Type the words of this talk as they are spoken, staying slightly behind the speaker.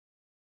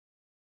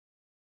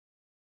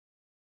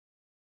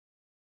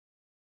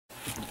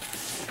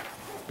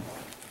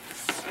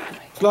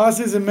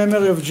Class is in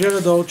memory of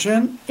Jared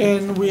Orchen,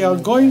 and we are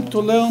going to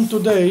learn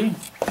today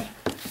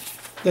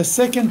the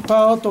second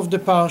part of the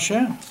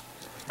Parsha.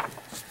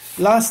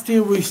 Last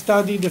year we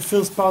studied the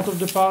first part of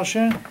the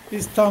Parsha.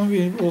 This time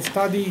we will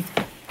study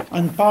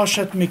on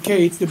Parshat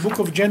Miketz, the book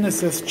of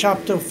Genesis,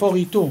 chapter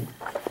 42.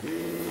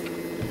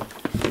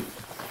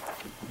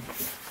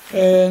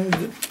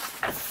 And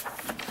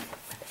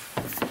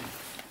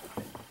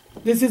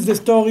this is the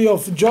story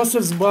of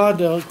Joseph's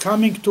brother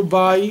coming to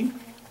buy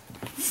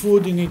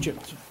food in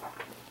Egypt.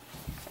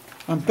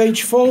 On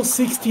page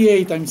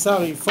 468,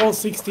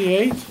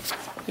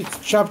 it's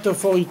chapter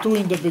 42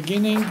 in the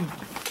beginning,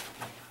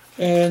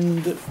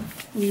 and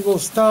we will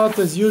start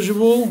as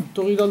usual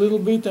to read a little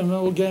bit and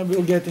we'll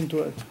get into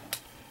it.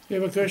 You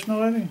have a question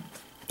already?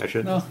 I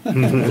should. No?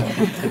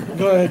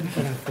 Go ahead.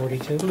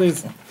 42.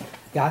 Please.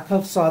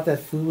 Yaakov saw that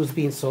food was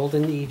being sold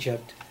in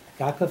Egypt.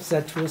 Yaakov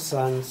said to his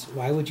sons,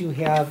 "Why would you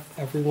have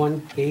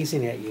everyone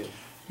gazing at you?"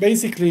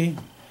 Basically,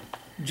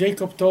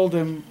 Jacob told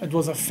them it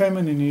was a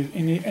famine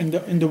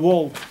in the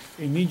world,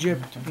 in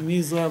Egypt, in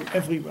Israel,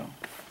 everywhere.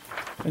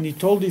 And he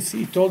told his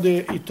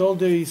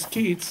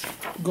kids,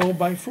 go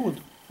buy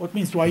food. What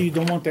means why you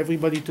don't want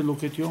everybody to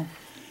look at you?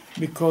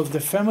 Because the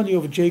family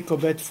of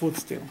Jacob had food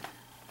still.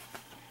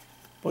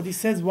 But he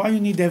says, why you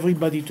need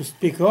everybody to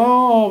speak?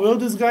 Oh, will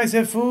these guys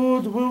have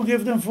food? We'll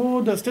give them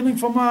food. They're stealing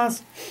from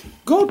us.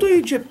 Go to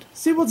Egypt.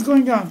 See what's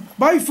going on.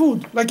 Buy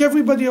food like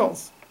everybody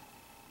else.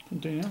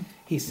 Continue.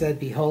 He said,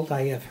 "Behold,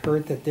 I have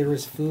heard that there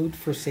is food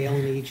for sale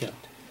in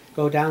Egypt.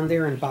 Go down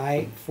there and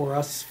buy for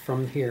us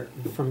from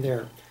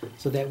there,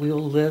 so that we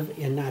will live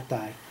and not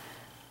die."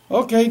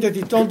 Okay, that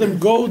he told them,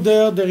 go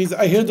there.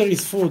 I hear there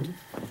is food.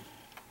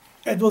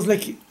 It was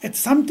like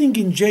something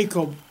in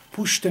Jacob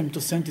pushed him to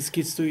send his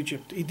kids to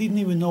Egypt. He didn't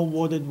even know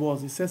what it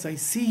was. He says, I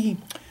see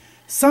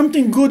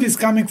something good is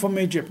coming from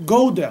Egypt.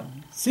 Go there.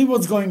 See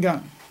what's going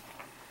on.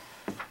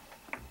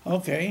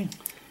 Okay.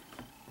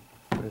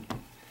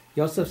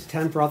 Joseph's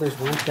 10 brothers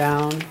went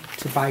down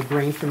to buy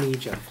grain from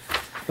Egypt.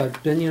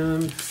 But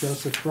Benjamin,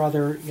 Joseph's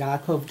brother,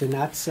 Yaakov, did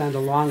not send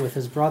along with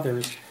his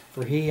brothers,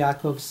 for he,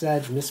 Yaakov,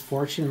 said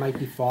misfortune might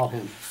befall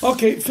him.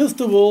 Okay, first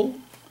of all,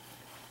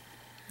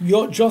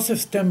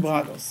 Joseph's 10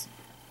 brothers.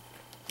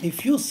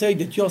 If you say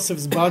that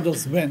Joseph's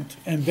brothers went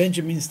and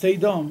Benjamin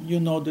stayed on, you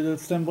know that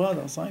it's 10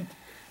 brothers, right?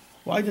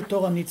 Why the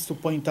Torah needs to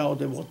point out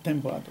there were 10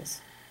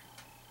 brothers?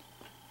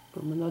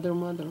 From another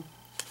mother.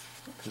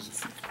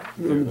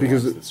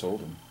 Because that sold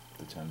him,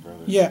 the 10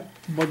 brothers. Yeah,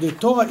 but the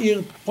Torah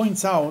here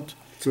points out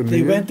So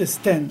they Miriam? went as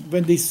 10.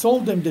 When they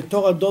sold them, the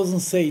Torah doesn't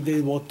say they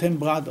were 10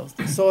 brothers.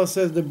 The Torah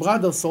says the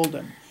brothers sold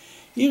them.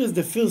 Here is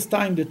the first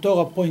time the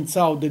Torah points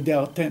out that there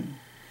are 10.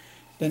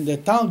 Then the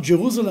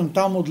Jerusalem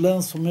Talmud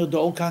learns from here the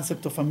whole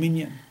concept of a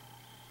minyan.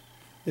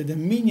 That the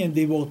minyan,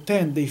 they were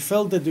 10. They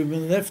felt that they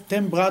will have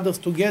 10 brothers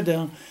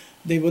together.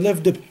 They will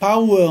have the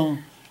power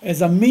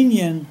as a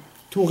minyan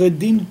to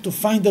redeem, to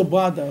find their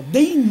brother.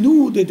 They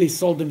knew that they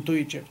sold them to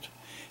Egypt.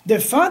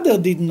 Their father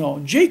didn't know.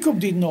 Jacob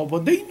didn't know,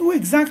 but they knew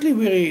exactly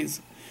where he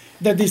is.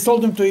 That they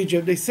sold him to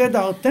Egypt. They said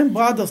our 10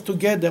 brothers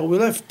together,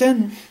 we'll have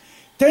 10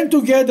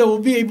 together, we'll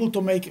be able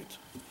to make it.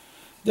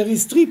 There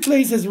is 3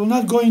 places, we're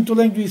not going to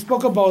language, we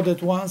spoke about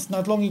that once,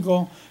 not long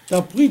ago. There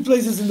are 3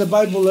 places in the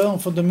Bible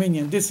learned for the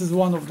minyan. This is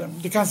one of them,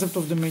 the concept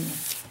of the minyan.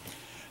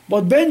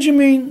 But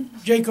Benjamin,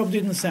 Jacob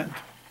didn't send.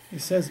 He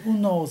says, who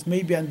knows,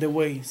 maybe on the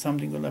way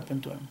something will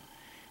happen to him.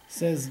 He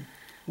says,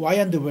 why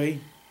on the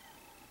way?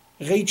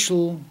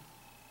 Rachel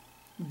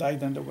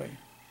died on the way.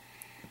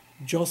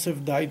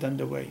 Joseph died on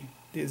the way.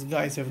 These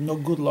guys have no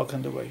good luck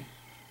on the way.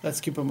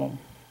 Let's keep them home.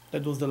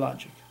 That was the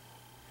logic.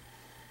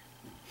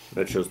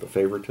 That shows the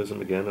favoritism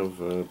again of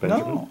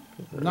Benjamin?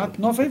 No,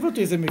 no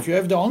favoritism. If you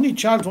have the only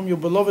child from your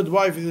beloved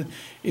wife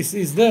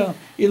is there,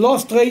 he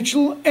lost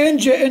Rachel and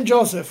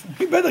Joseph.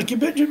 He better keep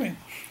Benjamin.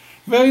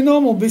 Very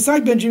normal.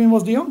 Besides, Benjamin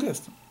was the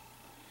youngest.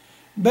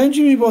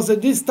 Benjamin was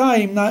at this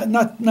time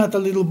not a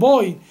little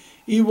boy.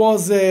 He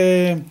was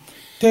 30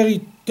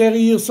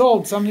 years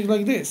old, something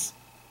like this.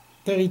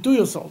 32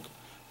 years old.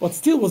 But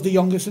still was the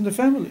youngest in the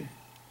family.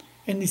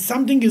 And if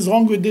something is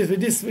wrong with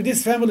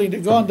this family,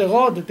 they go on the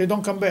road, they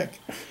don't come back.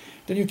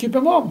 Then you keep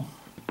them home.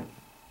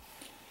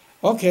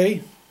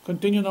 Okay,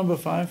 continue number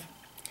 5.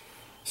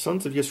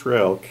 Sons of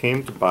Yisrael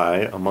came to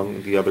buy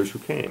among the others who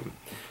came,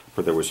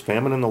 for there was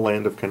famine in the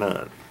land of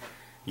Canaan.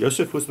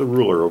 Joseph was the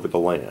ruler over the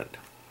land.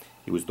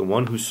 He was the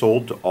one who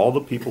sold to all the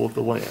people of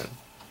the land.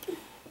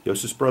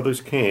 Joseph's brothers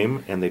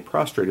came, and they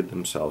prostrated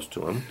themselves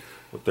to him,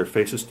 with their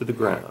faces to the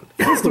ground.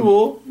 First of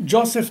all,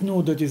 Joseph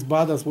knew that his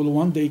brothers will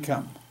one day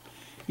come.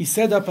 He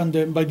set up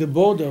by the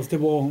borders, there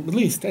were a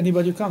list,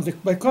 anybody who comes,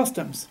 by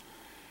customs.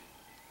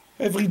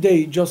 Every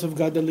day, Joseph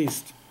got a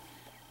list.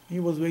 He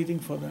was waiting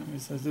for them. He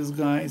says, these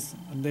guys,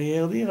 a day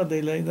earlier, a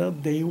day later,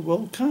 they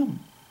will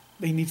come.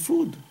 They need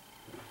food.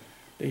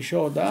 They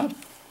showed up,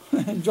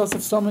 and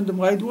Joseph summoned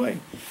them right away.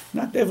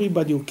 Not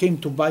everybody who came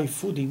to buy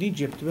food in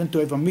Egypt went to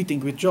have a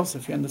meeting with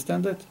Joseph, you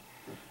understand that?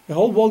 The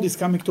whole world is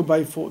coming to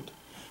buy food.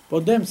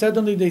 But them,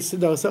 suddenly they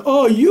said,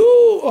 oh, you!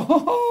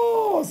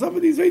 Oh,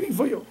 somebody's waiting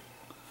for you.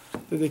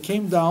 that they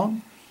came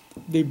down,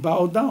 they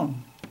bowed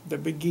down. The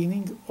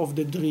beginning of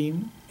the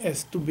dream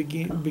has to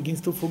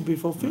begins to be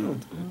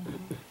fulfilled.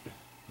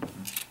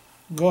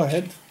 Go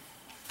ahead.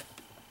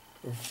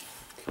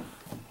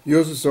 He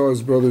also saw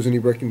his brothers and he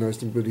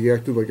recognized them, but he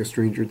acted like a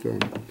stranger to them.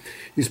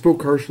 He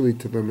spoke harshly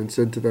to them and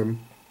said to them,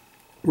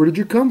 "Where did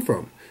you come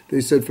from?"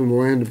 They said, "From the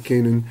land of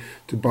Canaan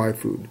to buy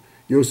food."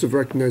 Joseph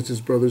recognized his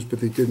brothers, but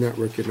they did not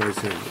recognize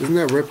him. Isn't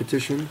that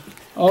repetition?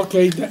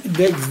 Okay,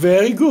 that's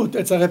very good.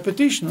 It's a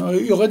repetition.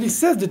 You already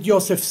said that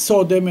Joseph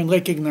saw them and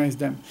recognized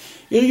them.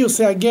 Here you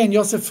say again,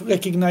 Joseph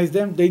recognized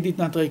them, they did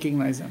not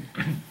recognize them.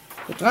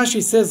 But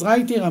Rashi says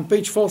right here on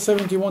page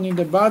 471 in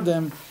the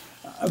bottom,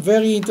 a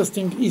very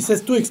interesting, he says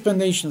two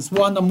explanations.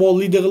 One a more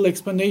literal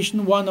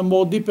explanation, one a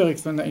more deeper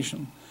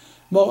explanation.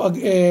 More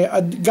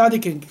a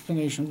Gadic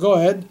explanation. Go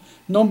ahead.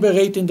 Number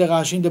 8 in the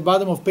Rashi, in the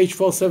bottom of page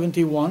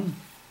 471.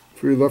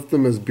 For he left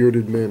them as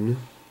bearded men,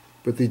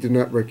 but they did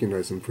not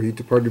recognize him. For he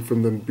departed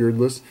from them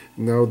beardless,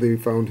 and now they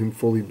found him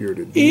fully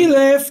bearded. He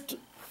left,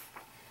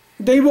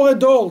 they were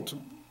adult,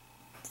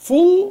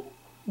 full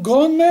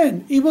grown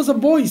men. He was a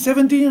boy,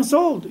 17 years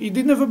old. He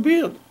didn't have a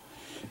beard.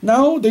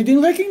 Now they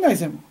didn't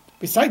recognize him.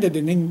 Besides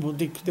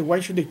that, why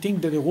should they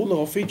think that the ruler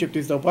of Egypt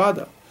is their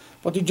brother?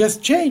 But it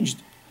just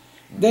changed.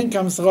 Then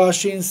comes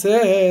Rashi and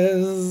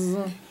says,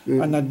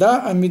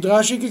 a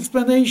midrashic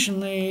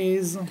explanation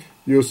is,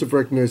 Joseph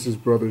recognized his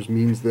brothers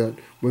means that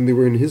when they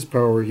were in his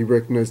power, he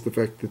recognized the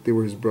fact that they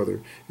were his brother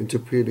and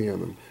took pity on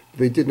them. But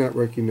they did not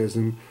recognize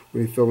him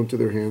when he fell into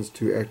their hands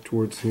to act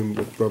towards him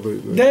with brotherly.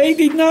 They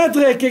did not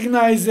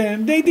recognize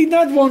him. They did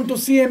not want to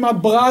see him a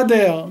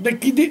brother.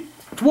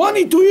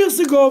 22 years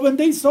ago when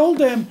they sold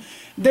him,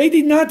 they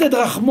did not have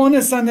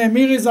Rachmones on him.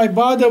 Here is my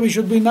brother, we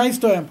should be nice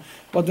to him.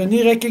 But when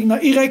he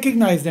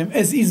recognized them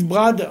as his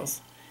brothers.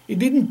 He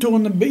didn't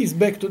turn his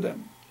back to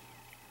them.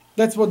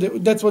 That's what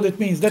it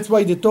means. That's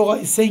why the Torah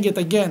is saying it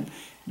again.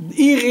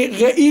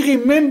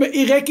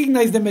 He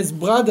recognized them as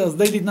brothers.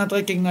 They did not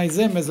recognize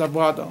him as a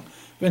brother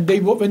when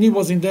he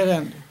was in their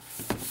end.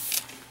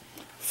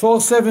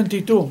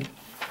 472,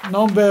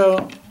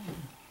 number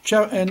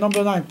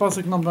 9,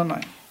 pasuk number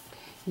 9.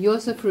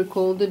 Joseph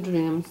recalled the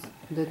dreams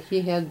that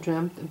he had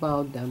dreamt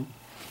about them,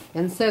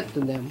 and said to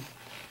them,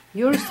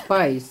 "You're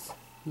spies.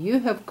 You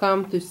have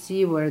come to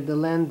see where the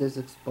land is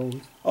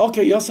exposed."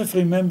 Okay, Joseph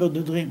remembered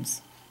the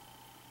dreams.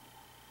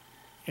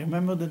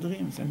 Remember the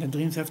dreams, and the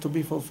dreams have to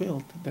be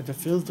fulfilled. That the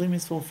first dream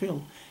is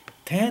fulfilled.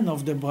 10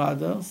 of the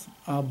brothers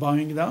are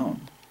bowing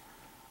down.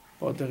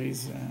 But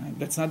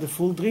that's not the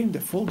full dream.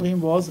 The full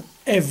dream was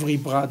every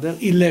brother,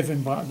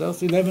 11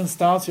 brothers, 11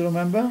 stars, you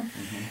remember?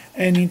 Mm-hmm.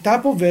 And in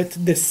top of it,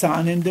 the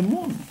sun and the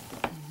moon.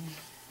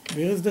 Mm-hmm.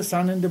 Where is the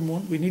sun and the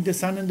moon? We need the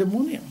sun and the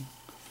moon here.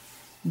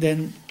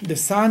 Then the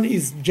sun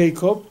is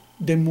Jacob,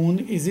 the moon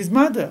is his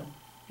mother.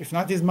 If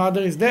not, his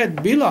mother is dead,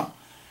 Bilhah.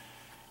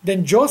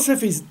 Then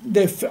Joseph is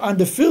on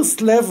the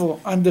first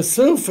level, on the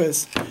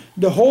surface,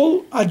 the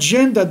whole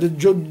agenda that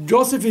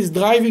Joseph is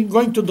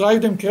going to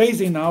drive them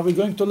crazy now, we're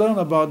going to learn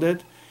about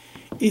it,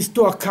 is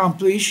to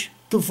accomplish,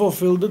 to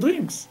fulfill the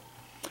dreams.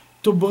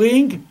 To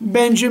bring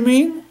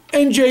Benjamin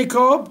and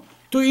Jacob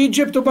to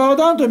Egypt to bow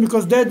down to him,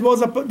 because that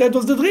was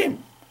the dream.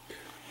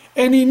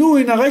 And he knew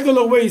in a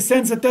regular way, he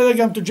sends a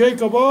telegram to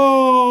Jacob,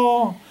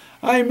 "Oh,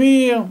 I'm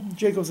here."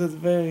 Jacob says,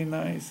 "Very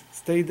nice.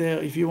 Stay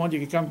there. If you want, you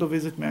can come to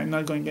visit me. I'm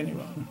not going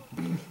anywhere."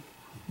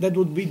 That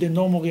would be the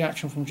normal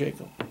reaction from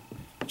Jacob.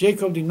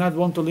 Jacob did not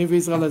want to leave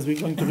Israel, as we're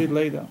going to read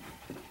later.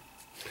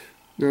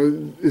 Now,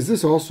 is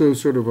this also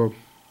sort of a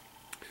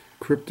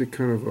cryptic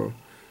kind of a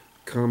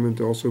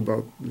comment also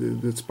about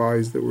the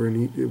spies that were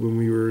when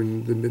we were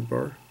in the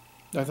Midbar?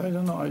 That I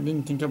don't know. I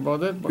didn't think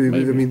about it. But I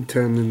maybe. mean,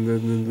 10 and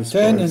the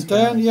 10 spies. and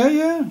 10.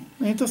 Yeah.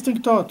 Interesting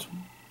thought.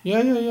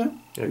 Yeah. Yeah,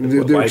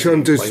 They're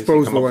trying to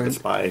expose the land. The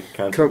spy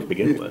concept to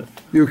begin with.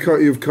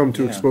 You've come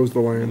to expose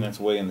the And land. that's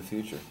way in the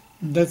future.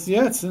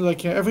 It's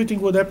like everything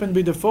would happen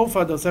with the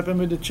forefathers, happen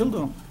with the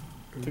children.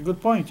 It's a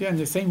good point, yeah. And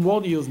the same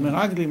word used,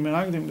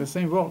 meraglim, the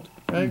same word.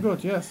 Very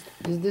good, yes.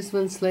 Is this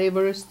when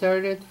slavery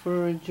started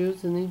for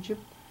Jews in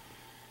Egypt?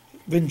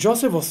 When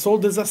Joseph was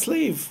sold as a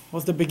slave,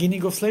 was the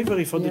beginning of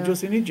slavery for the Yeah.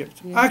 Jews in Egypt.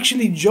 Yeah.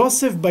 Actually,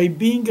 Joseph, by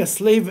being a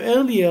slave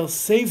earlier,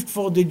 saved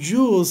for the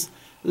Jews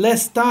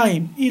less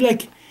time. He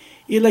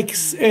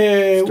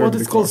what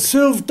is called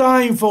served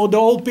time for the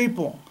old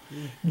people.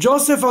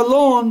 Joseph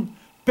alone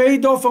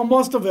paid off for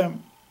most of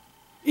them.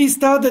 He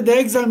started the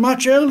exile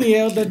much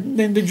earlier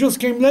than the Jews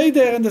came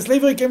later, and the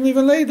slavery came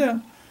even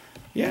later.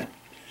 Yeah.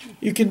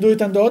 You can do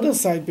it on the other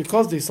side,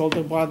 because they sold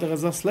their brother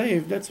as a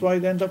slave. That's why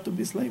they end up to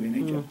be slave in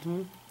Egypt.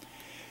 Mm-hmm.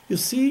 You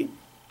see,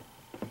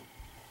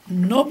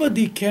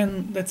 nobody can,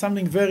 that's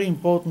something very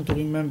important to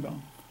remember.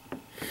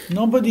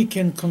 Nobody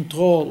can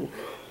control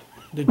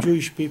the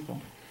Jewish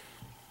people.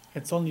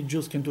 It's only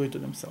Jews can do it to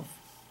themselves.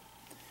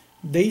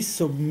 They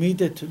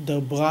submitted their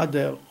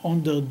brother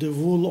under the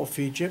rule of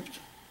Egypt.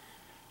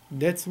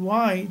 That's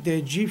why the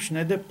Egyptians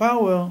had the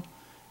power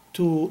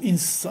to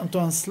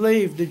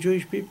enslave the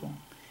Jewish people.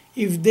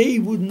 If they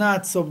would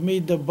not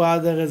submit the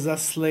brother as a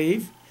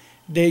slave,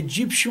 the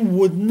Egyptian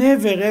would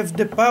never have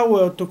the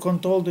power to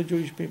control the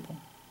Jewish people.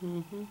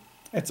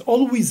 It's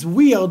always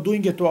we are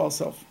doing it to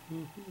ourselves.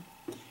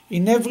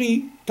 In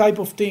every type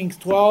of thing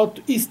throughout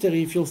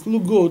history, if you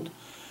look good,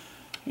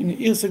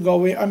 years ago,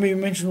 we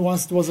mentioned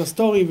once there was a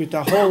story with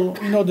a whole,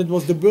 that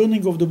was the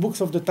burning of the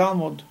books of the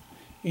Talmud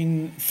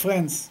in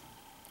France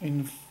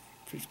in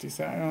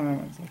 50s, I don't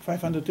know, it's like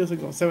 500 years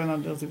ago,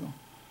 700 years ago.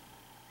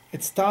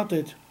 It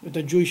started with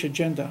a Jewish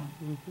agenda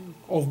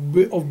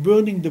of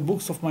burning the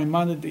books of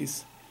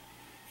Maimonides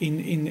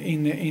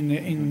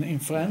in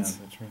France.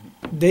 Yeah, that's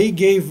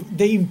right.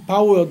 They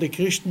empowered the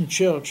Christian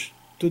church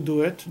to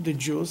do it, the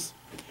Jews.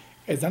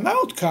 As an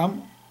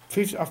outcome,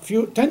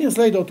 10 years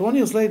later, 20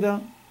 years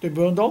later, they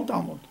burned all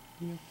Talmud.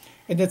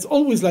 And that's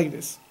always like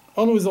this.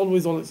 Always,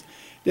 always, always.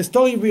 The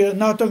story we are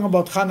now talking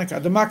about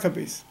Hanukkah, the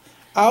Maccabees,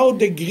 how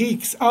the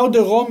Greeks, how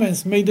the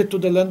Romans made it to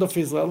the land of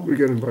Israel. We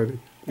got invited.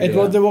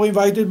 And they were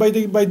invited by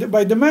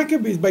the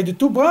Maccabees, by the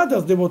two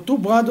brothers. There were two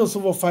brothers who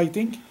were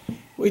fighting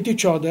with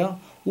each other.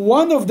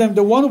 One of them,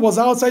 the one who was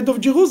outside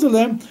of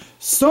Jerusalem,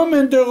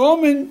 summoned the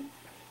Roman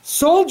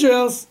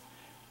soldiers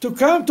to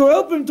come to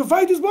help him to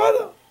fight his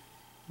brother.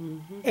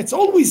 It's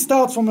always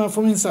starts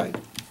from inside.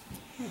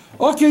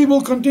 Okay,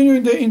 we'll continue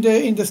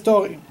in the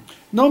story.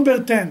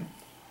 Number 10.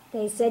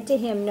 They said to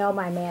him, "No,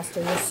 my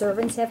master, your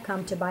servants have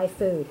come to buy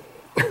food.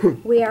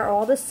 We are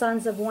all the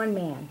sons of one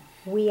man.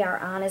 We are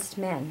honest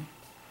men.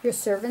 Your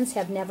servants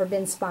have never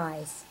been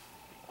spies."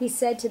 He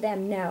said to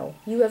them, "No,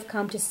 you have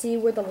come to see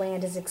where the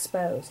land is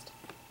exposed."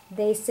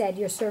 They said,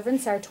 "Your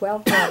servants are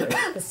 12 brothers,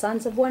 the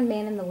sons of one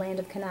man in the land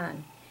of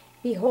Canaan.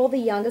 Behold, the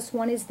youngest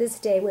one is this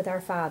day with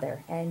our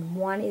father, and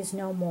one is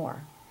no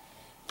more."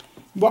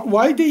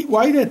 Why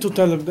they to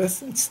tell him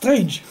this? It's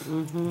strange.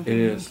 It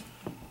is.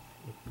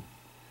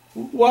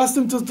 We asked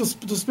them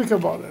to speak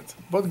about it.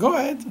 But go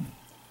ahead.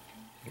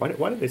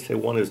 Why did they say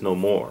one is no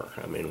more?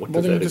 I mean, what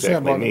What does are you that going to say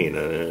exactly about mean?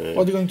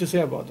 What are you going to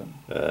say about them?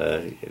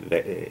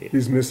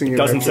 He's missing It it.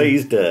 doesn't say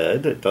he's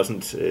dead. It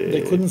doesn't.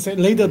 They couldn't say.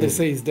 Later they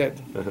say he's dead.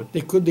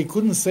 They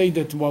couldn't say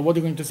that. Well, what are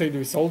you going to say?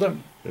 We sold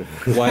them.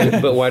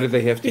 But why do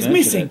they have to It's mention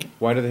missing. it?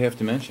 Why do they have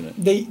to mention it?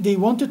 They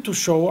wanted to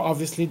show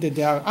obviously that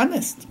they are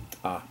honest.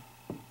 Ah.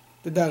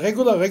 That they are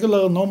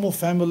regular normal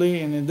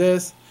family and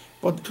this.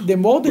 But the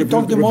more they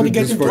talk, the with more the they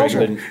get in trouble.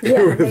 dysfunction.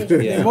 Yeah,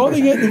 they- Yeah. The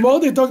more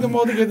they talk, the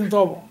more they get in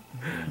trouble.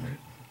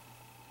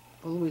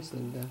 Always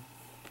like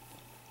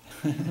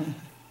that.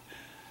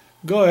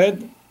 Go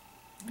ahead.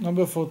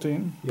 Number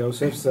 14.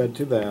 Joseph said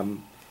to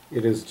them,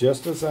 "It is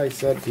just as I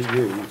said to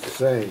you,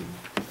 saying,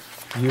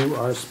 you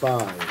are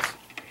spies.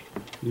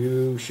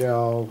 You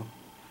shall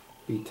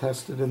be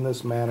tested in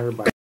this manner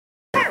by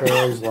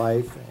Pharaoh's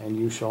life, and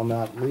you shall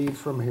not leave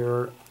from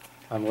here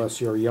unless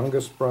your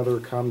youngest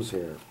brother comes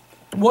here."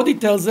 What he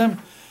tells them,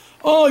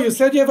 "Oh, you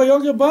said you have a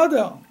younger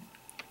brother.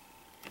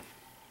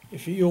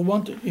 If you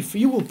will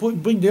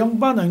bring the young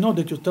brother, I know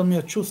that you tell me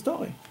a true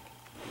story.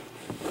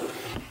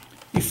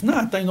 If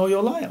not, I know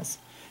you're liars."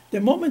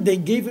 The moment they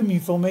gave him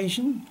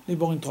information, they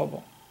were in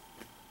trouble.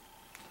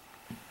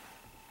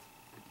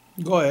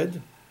 Go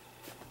ahead.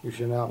 "You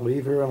shall not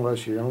leave here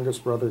unless your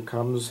youngest brother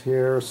comes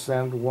here.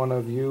 Send one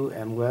of you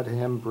and let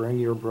him bring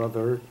your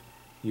brother.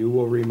 You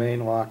will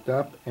remain locked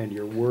up, and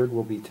your word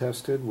will be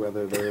tested,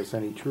 whether there is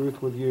any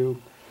truth with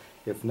you.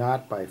 If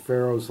not, by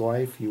Pharaoh's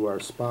life, you are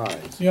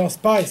spies." You are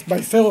spies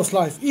by Pharaoh's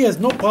life. He has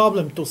no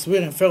problem to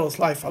swear in Pharaoh's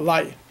life a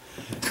lie.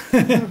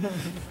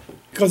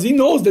 Because he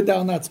knows that they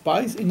are not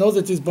spies. He knows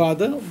that his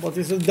brother. But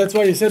that's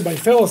why he said by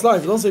Pharaoh's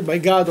life. Don't say by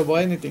God or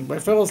by anything. By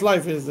Pharaoh's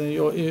life is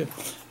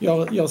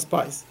your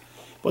spies.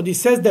 But he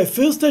says the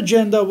first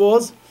agenda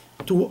was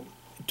to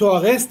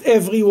arrest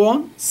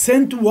everyone,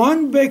 send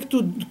one back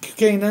to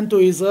Canaan, to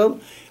Israel.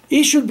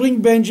 He should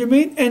bring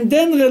Benjamin and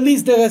then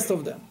release the rest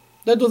of them.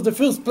 That was the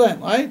first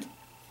plan, right?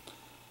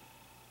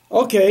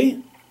 Okay.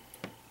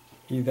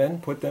 He then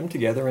put them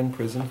together in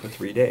prison for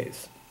 3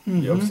 days.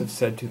 Joseph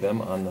said to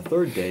them on the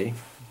third day,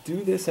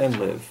 "Do this and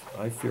live.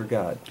 I fear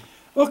God."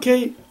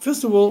 Okay,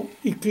 first of all,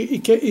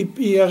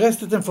 he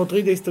arrested them for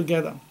 3 days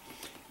together.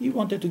 He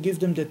wanted to give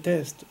them the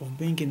test of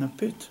being in a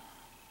pit.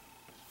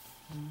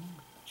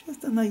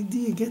 Just an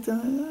idea,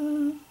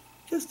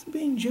 just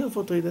be in jail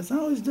for 3 days.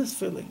 How is this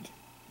feeling?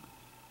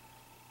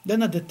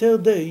 Then at the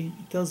third day,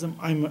 he tells them,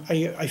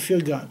 I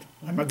fear God.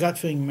 I'm a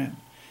God-fearing man.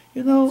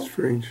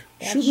 Strange.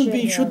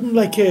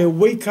 Shouldn't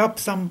wake up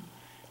some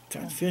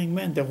God-fearing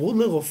man. The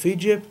ruler of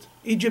Egypt.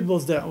 Egypt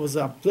was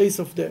a place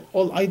of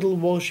all idol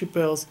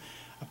worshippers,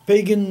 a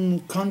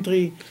pagan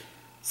country.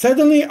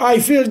 Suddenly, I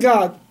fear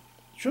God.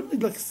 Shouldn't it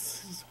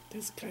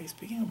this guy is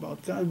speaking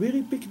about God?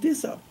 Really pick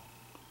this up.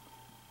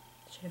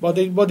 But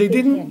they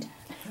didn't.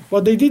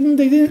 But they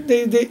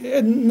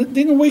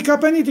didn't wake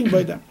up anything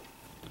by them.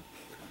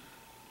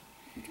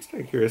 Just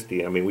out of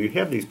curiosity, I mean, we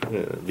have these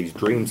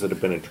dreams that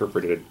have been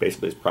interpreted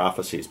basically as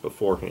prophecies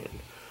beforehand.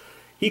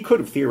 He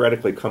could have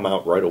theoretically come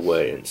out right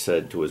away and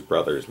said to his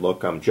brothers,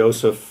 "Look, I'm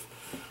Joseph.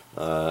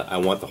 I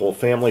want the whole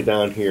family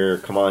down here.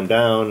 Come on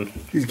down.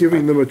 He's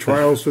giving them a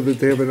trial so that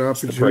they have an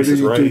Price opportunity is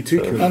to Right,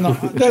 kill so- him. No,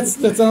 that's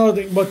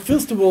another thing. But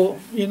first of all,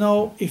 you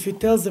know, if he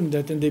tells them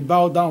that and they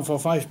bow down for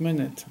 5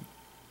 minutes,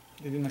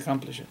 they didn't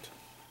accomplish it.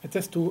 It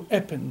has to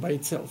happen by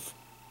itself,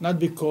 not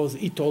because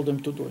he told them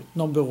to do it.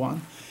 Number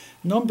one.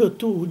 Number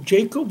two,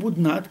 Jacob would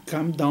not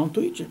come down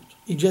to Egypt.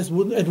 It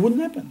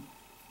wouldn't happen.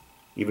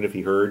 Even if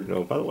he heard,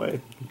 by the way,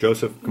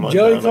 Joseph, come on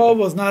Jacob down.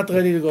 was not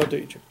ready to go to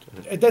Egypt.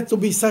 That to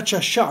be such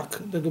a shock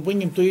that to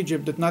bring him to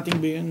Egypt that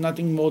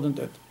nothing more than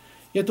that.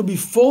 He had to be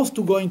forced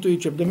to go into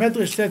Egypt. The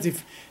Medrash says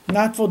if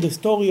not for the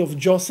story of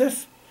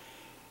Joseph,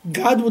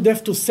 God would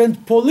have to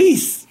send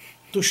police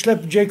to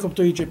schlep Jacob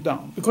to Egypt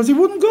down because he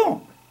wouldn't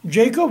go.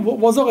 Jacob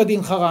was already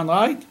in Haran,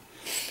 right?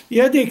 He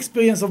had the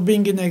experience of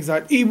being in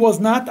exile. He was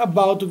not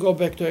about to go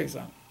back to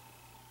exile.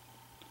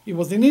 He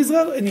was in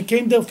Israel and he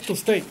came there to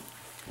stay.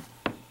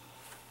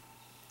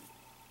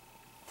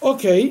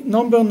 Okay,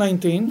 number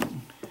 19.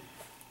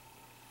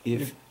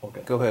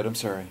 Okay. Go ahead. I'm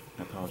sorry.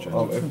 I apologize.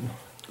 Oh,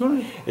 Go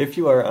ahead. if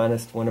you are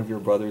honest, one of your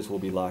brothers will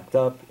be locked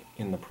up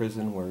in the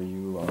prison where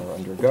you are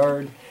under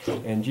guard,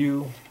 and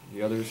you,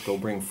 the others, go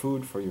bring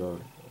food for your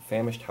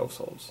famished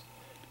households.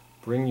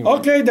 Bring your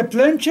Okay, the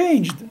plan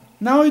changed.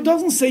 Now he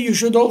doesn't say you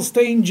should all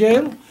stay in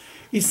jail.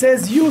 He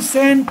says you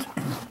send,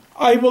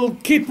 I will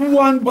keep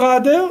one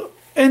brother,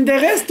 and the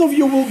rest of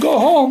you will go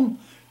home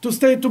to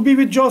stay to be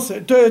with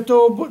Joseph,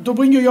 to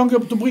bring your younger,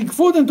 to bring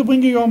food and to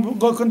bring your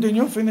go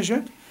continue, finish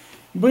it.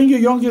 Bring your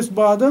youngest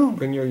brother.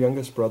 Bring your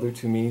youngest brother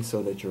to me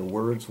so that your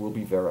words will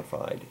be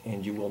verified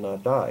and you will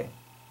not die.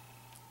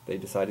 They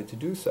decided to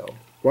do so.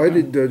 Why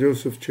did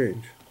Joseph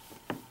change?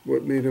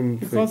 What made him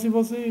Because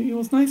think? he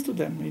was nice to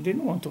them. He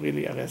didn't want to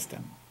really arrest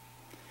them.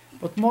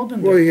 But more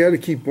than Well, that, he had to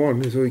keep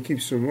one, so he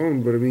keeps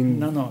Shimon, but I mean...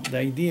 no. The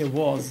idea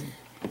was,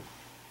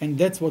 and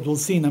that's what we'll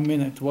see in a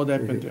minute, what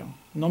happened there.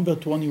 Number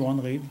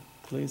 21, read,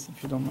 please,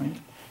 if you don't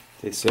mind.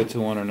 They said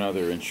to one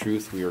another, "In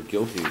truth, we are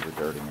guilty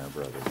regarding our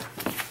brother."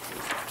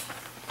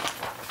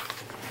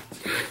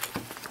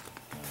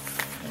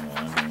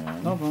 Hang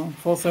on. No problem,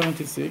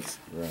 476.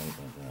 Right,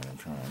 I'm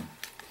trying.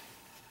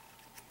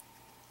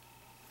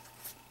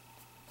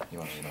 You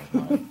want to read off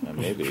mine?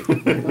 Maybe.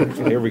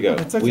 Here we go.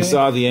 That's We okay.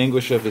 saw the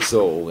anguish of his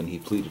soul when he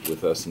pleaded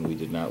with us, and we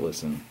did not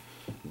listen.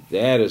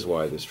 That is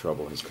why this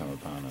trouble has come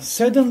upon us.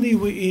 Suddenly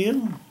we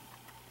hear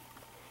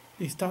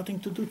he's starting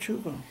to do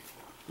tshuva.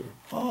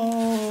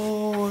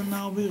 Oh,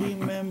 now we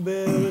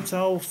remember it's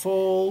our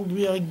fault.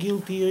 We are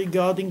guilty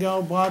regarding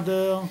our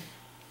brother.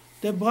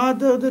 The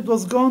brother that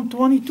was gone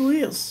 22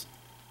 years.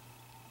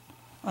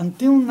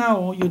 Until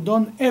now, you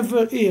don't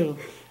ever hear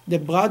the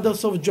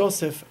brothers of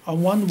Joseph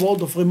on one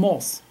word of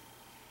remorse.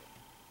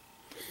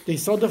 They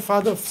saw the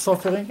father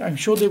suffering. I'm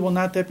sure they were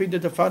not happy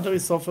that the father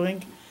is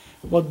suffering,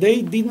 but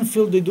they didn't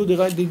feel they did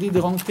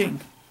the wrong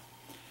thing.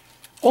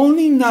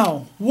 Only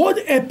now,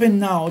 what happened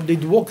now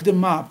did woke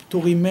them up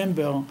to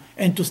remember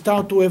and to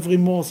start to have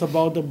remorse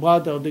about the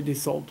brother that they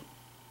sold.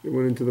 They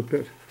went into the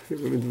pit. They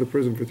went into the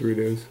prison for 3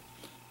 days.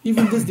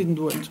 Even this didn't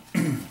do it.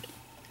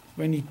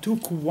 When he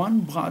took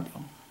one brother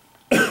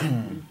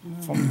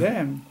from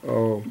them,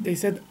 Oh, they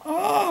said,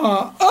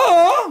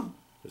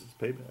 This is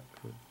payback.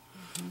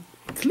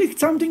 click,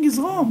 something is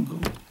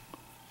wrong.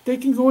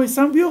 Taking away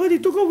we already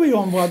took away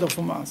one brother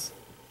from us.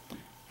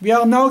 We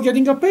are now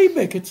getting a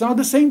payback. It's not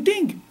the same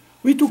thing.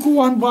 We took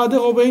one brother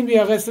away and we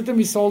arrested him,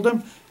 we sold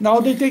them. Now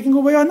they're taking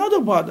away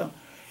another brother.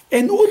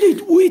 And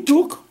who he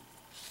took?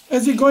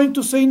 As he's going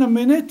to say in a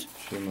minute,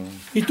 Shimon.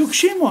 he took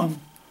Shimon.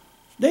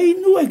 They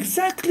knew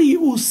exactly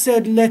who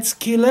said, let's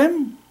kill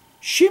him.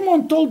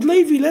 Shimon told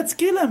Levi, let's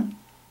kill him.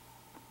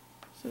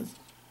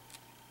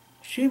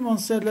 Shimon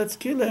said, let's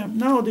kill him.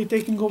 Now they're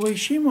taking away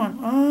Shimon.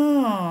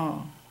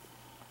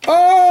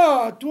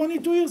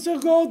 22 years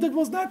ago, that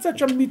was not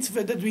such a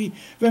mitzvah that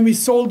when we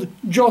sold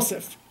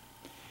Joseph.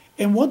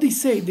 And what they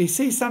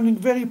say something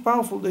very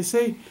powerful. They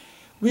say,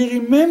 we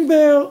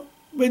remember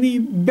when he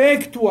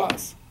begged to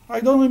us. I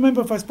don't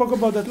remember if I spoke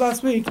about that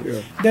last week.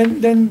 yeah.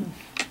 Then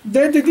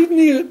they didn't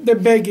hear the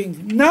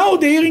begging. Now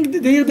they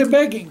hear the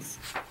beggings.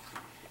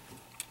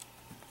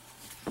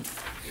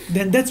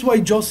 Then that's why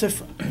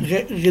Joseph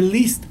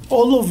released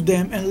all of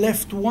them and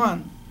left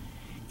one.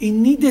 He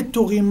needed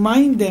to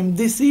remind them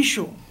this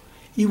issue.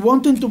 He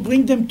wanted to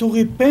bring them to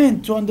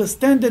repent, to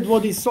understand that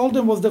what he sold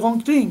them was the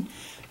wrong thing.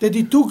 That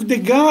he took the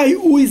guy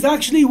who is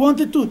actually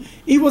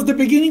he was the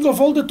beginning of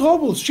all the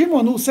troubles.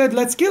 Shimon, who said,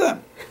 let's kill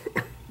him.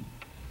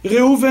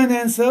 Reuven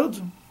answered.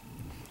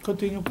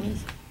 Continue,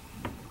 please.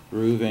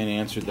 Reuben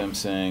answered them,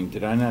 saying,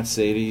 "Did I not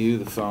say to you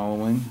the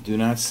following? Do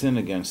not sin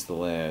against the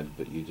lad,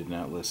 but you did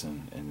not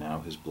listen, and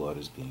now his blood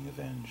is being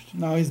avenged."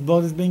 Now his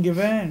blood is being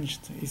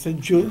avenged. He said,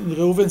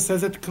 Reuven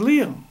says it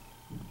clear.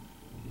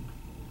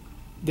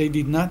 They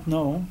did not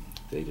know.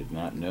 They did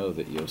not know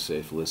that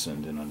Yosef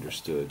listened and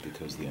understood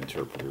because the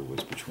interpreter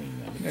was between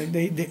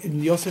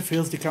them. Yosef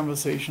hears the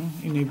conversation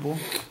in Hebrew.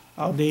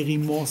 Are they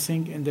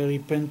remorsing and they're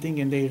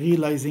repenting and they're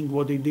realizing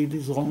what they did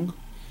is wrong?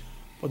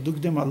 But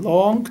took them a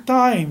long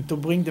time to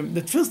bring them.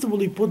 That first of all,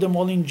 he put them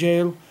all in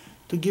jail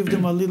to give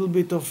them a little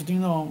bit of,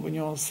 when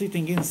you're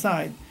sitting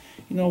inside,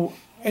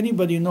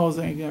 anybody knows.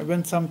 I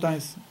went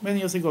sometimes, many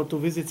years ago, to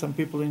visit some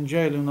people in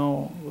jail, it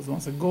was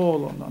once a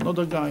girl or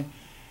another guy.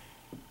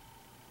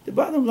 The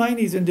bottom line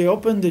is, when they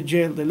open the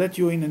jail, they let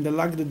you in and they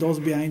lock the doors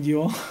behind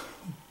you.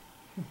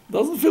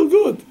 Doesn't feel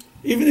good.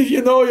 Even if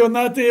you're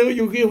not here,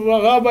 you give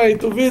a rabbi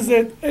to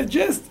visit. It's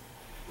just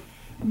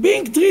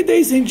being 3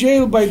 days in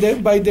jail by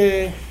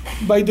the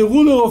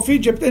ruler of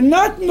Egypt and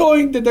not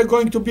knowing that they're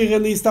going to be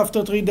released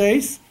after 3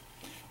 days.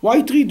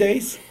 Why 3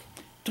 days?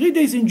 3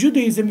 days in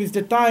Judaism is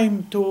the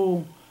time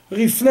to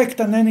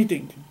reflect on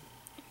anything.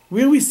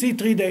 Where we see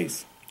 3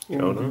 days?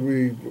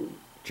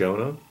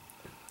 Jonah?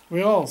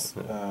 Where else?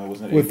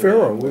 Wasn't it With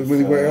Pharaoh, when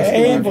he were asked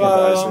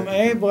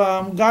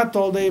Abraham, God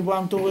told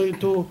Abraham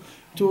to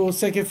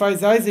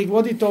sacrifice Isaac.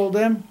 What he told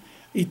them?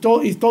 He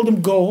told them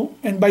go,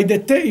 and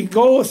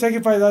go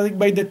sacrifice Isaac.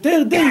 By the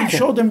third day, he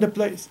showed them the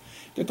place.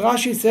 That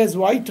Rashi says,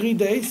 why 3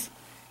 days?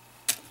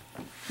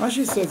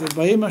 Rashi says it.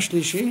 Vayim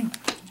Shlishi.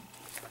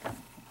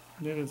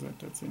 There is it.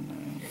 That's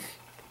in.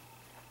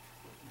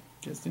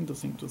 Just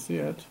interesting to see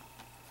it.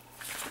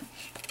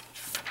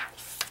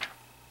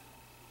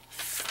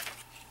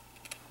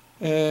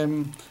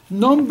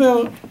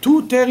 Number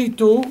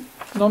 232,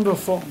 number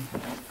 4.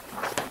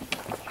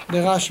 The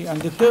Rashi, on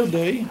the third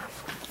day,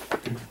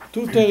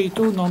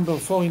 232, number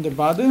 4 in the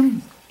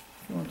bottom.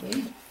 You want to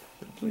read?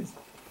 Please.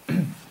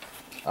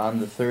 On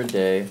the third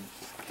day,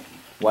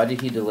 why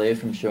did he delay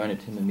from showing it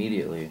to him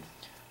immediately?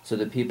 So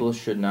that people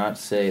should not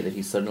say that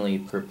he suddenly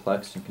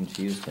perplexed and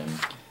confused him,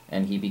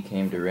 and he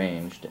became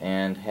deranged,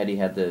 and had he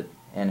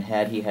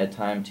had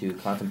time to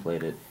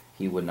contemplate it,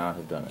 he would not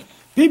have done it.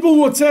 People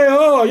would say,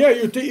 oh,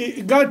 yeah,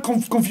 God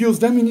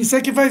confused them and he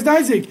sacrificed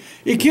Isaac.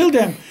 He killed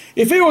them.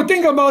 If he would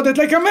think about it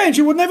like a man,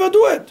 he would never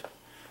do it.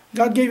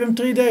 God gave him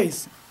 3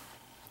 days.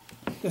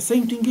 The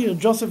same thing here.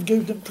 Joseph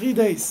gave them 3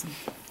 days.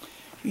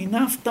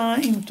 Enough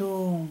time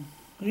to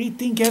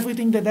rethink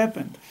everything that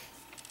happened.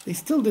 They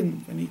still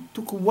didn't. And he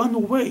took one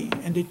away,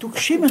 and they took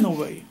Shimon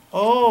away.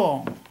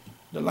 Oh,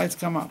 the lights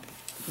come up.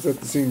 Is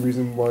that the same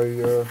reason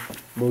why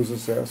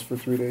Moses asked for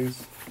 3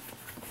 days?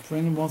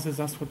 When Moses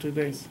asked for 3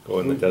 days. Go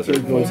in the desert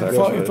and For-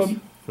 sacrifice.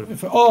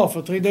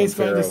 For 3 days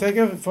For for the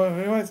Pharaoh.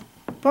 sacrifice?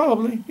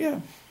 Probably,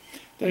 yeah.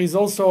 There is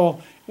also,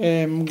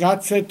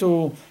 God said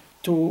to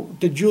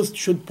the Jews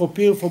should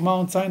prepare for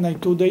Mount Sinai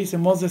 2 days,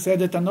 and Moses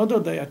added another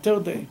day, a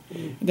third day.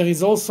 There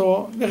is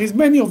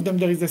many of them.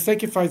 There is the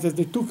sacrifices.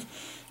 They took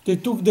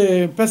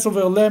the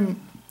Passover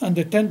lamb on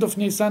the 10th of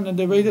Nisan, and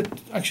they waited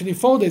actually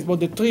 4 days, but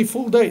the 3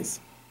 full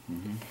days.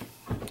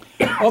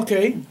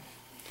 Okay.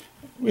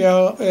 We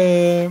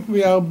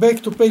are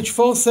back to page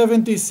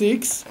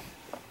 476,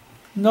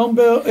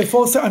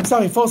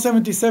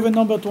 477,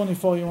 number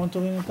 24. You want to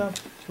read it up,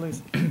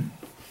 please?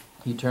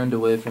 He turned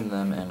away from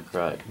them and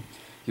cried.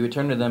 He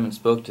returned to them and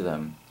spoke to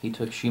them. He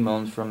took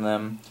Shimon from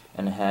them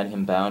and had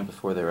him bound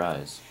before their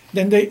eyes.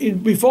 Then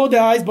before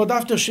their eyes, but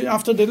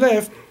after they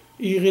left,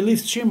 he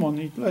released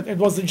Shimon. It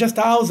was just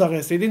a house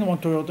arrest. He didn't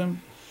want to hurt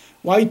them.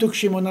 Why he took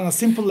Shimon on a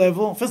simple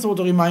level? First of all,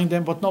 to remind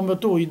them, but number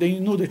two, they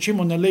knew that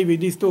Shimon and Levi,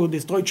 these two,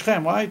 destroyed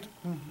Shem, right?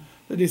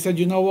 So they said,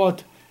 you know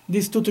what?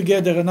 These two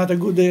together are not a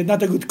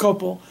good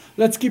couple.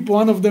 Let's keep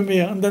one of them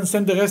here and then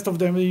send the rest of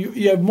them.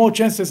 You have more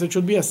chances. It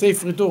should be a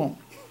safe return.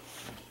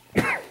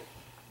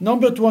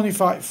 Number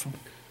 25.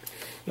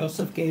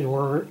 Joseph gave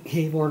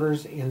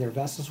orders, and their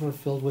vessels were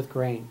filled with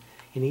grain,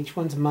 and each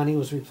one's money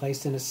was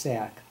replaced in a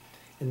sack,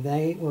 and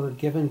they were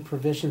given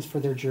provisions for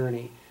their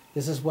journey.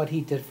 This is what he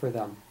did for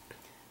them.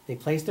 They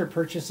placed their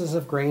purchases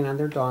of grain on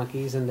their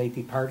donkeys, and they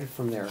departed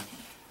from there.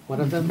 One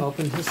of them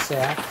opened his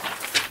sack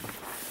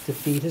to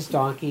feed his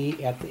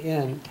donkey at the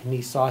inn, and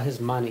he saw his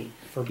money,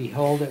 for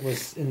behold, it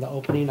was in the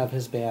opening of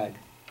his bag.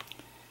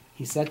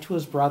 He said to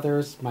his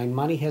brothers, my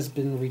money has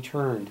been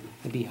returned,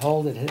 and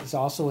behold, it is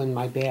also in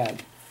my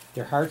bag.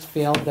 Their hearts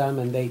failed them,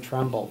 and they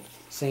trembled,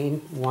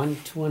 saying one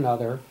to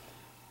another,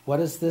 what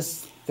is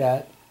this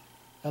that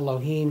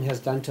Elohim has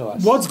done to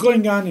us? What's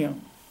going on here?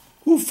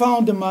 Who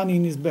found the money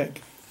in his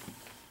bag?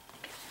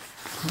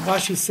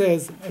 Rashi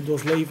says it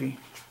was Levi.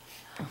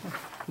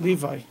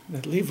 Levi.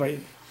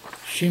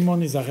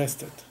 Shimon is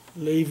arrested.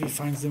 Levi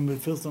finds them,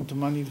 refers them to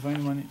money, to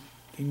find money.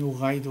 They knew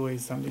right away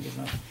something is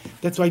not.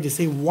 That's why they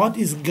say, what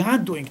is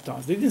God doing to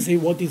us? They didn't say,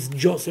 what is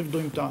Joseph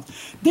doing to us?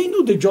 They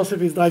knew that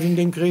Joseph is driving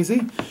them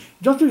crazy.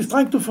 Joseph is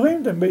trying to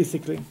frame them,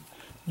 basically.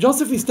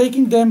 Joseph is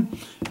taking them,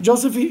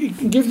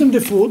 gave them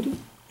the food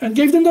and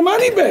gave them the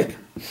money back.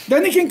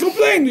 Then he can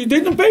complain, they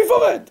didn't pay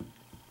for it.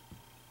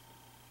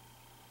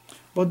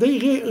 But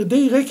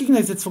they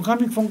recognize it's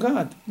coming from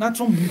God, not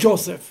from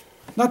Joseph,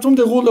 not from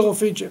the ruler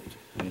of Egypt.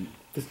 And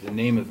the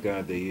name of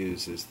God they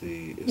use is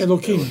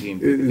Elohim.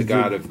 the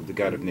God of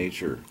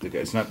nature.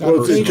 It's not the God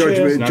of personal.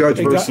 nature, It's not the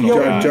judgment, personal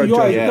God.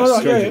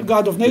 judgment.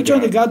 God of nature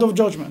and the God of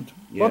judgment.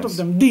 Both of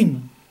them,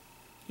 din.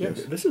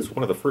 Yes. This is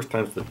one of the first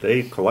times that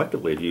they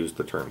collectively have used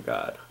the term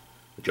God.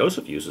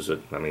 Joseph uses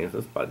it, I mean, it's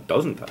about a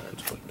dozen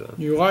times. But,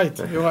 You're right.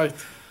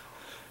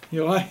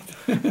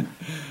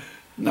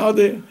 Now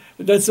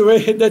that's the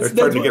way. They're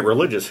starting to get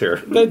religious here.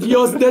 That's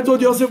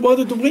what Joseph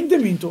wanted to bring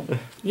them into.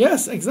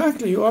 Yes,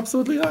 exactly. You're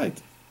absolutely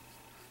right.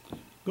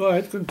 Go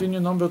ahead. Continue.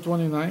 Number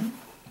 29.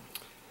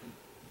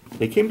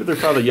 They came to their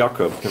father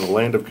Yaakov in the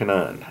land of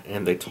Canaan,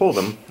 and they told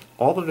him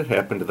all that had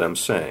happened to them,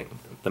 saying,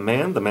 "The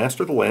man, the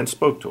master of the land,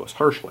 spoke to us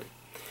harshly,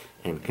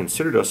 and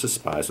considered us as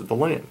spies of the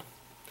land.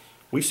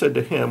 We said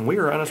to him, 'We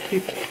are honest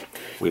people.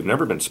 We have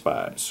never been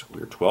spies.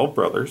 We are 12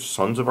 brothers,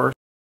 sons of our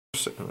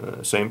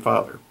same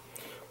father.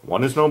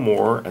 One is no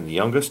more, and the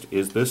youngest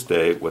is this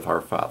day with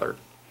our father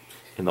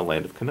in the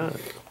land of Canaan.'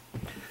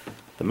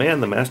 The man,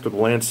 the master of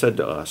the land, said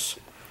to us,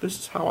 'This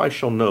is how I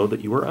shall know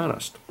that you are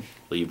honest.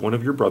 Leave one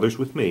of your brothers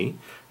with me,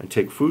 and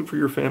take food for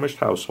your famished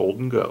household,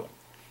 and go.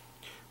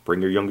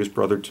 Bring your youngest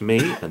brother to me,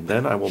 and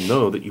then I will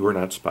know that you are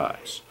not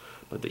spies,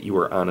 but that you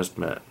are honest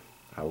men.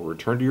 I will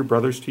return to your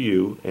brothers to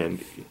you,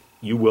 and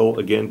you will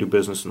again do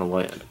business in the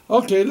land.'"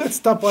 Okay, let's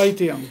stop right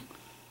here.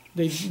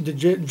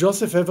 Did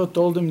Joseph ever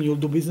told them you'll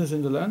do business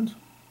in the land?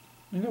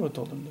 He never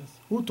told them this.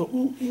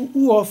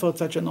 Who offered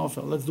such an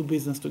offer? Let's do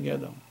business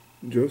together.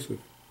 Joseph.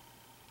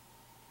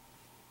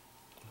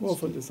 Who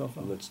offered this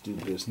offer? Let's do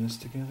business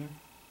together.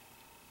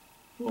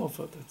 Who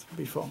offered it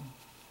before?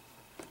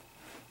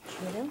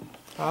 Judah?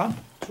 Huh?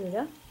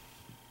 Judah?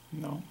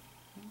 No.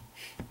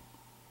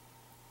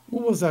 Who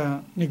was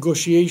a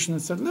negotiation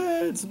and said,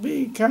 let's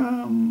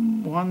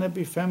become one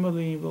happy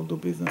family, we'll do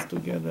business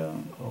together?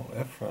 Oh,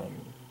 Ephraim.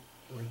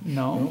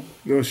 No.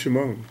 No,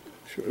 Shimon.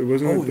 It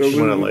wasn't.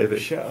 Shimon and Levi.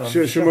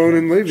 Shimon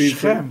and Levi.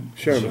 Shem.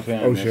 Shem. Shechem,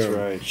 Oh, that's Shem.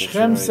 right. That's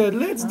Shem right. said,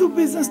 let's do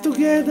business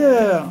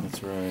together.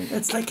 That's right.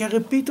 It's like a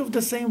repeat of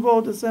the same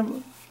word, the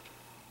same.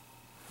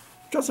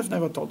 Joseph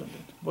never told them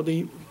that. But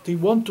they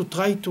want to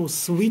try to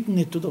sweeten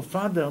it to the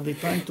father. They're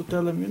trying to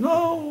tell him,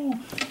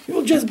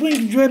 you'll just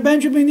bring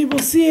Benjamin, he will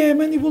see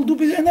him, and he will do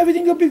business, and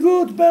everything will be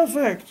good,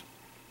 perfect.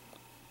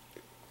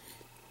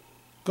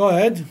 Go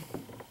ahead.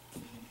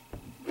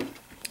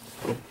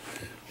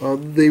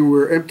 They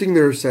were emptying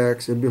their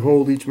sacks, and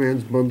behold, each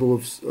man's bundle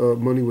of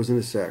money was in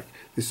a sack.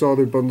 They saw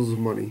their bundles of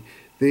money,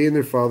 they and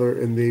their father,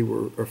 and they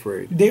were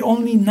afraid. They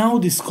only now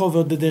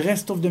discovered that the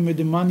rest of them had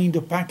the money in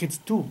the packets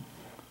too.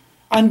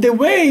 And the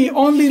way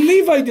only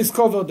Levi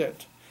discovered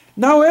it.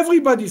 Now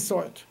everybody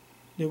saw it.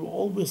 They were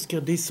always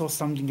scared. They saw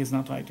something is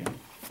not right here.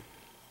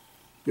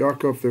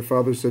 Yaakov, their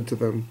father, said to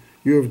them,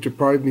 "You have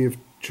deprived me of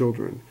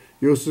children.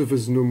 Joseph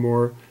is no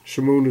more,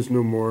 Shimon is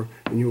no more,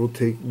 and you will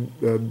take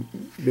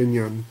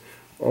Binyan.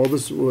 All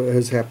this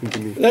has happened to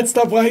me." Let's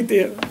stop right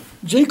there.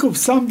 Jacob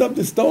summed up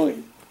the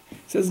story. He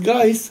says,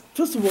 guys,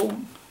 first of all,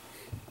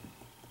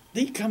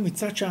 they come with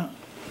such a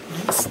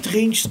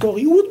strange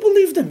story. Who would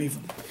believe them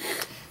even?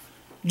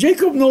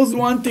 Jacob knows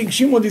one thing,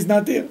 Shimon is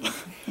not here.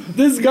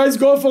 These guys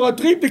go for a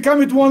trip, they come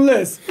with one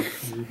less.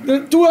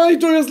 Then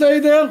 22 years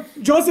later,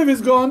 Joseph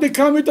is gone, they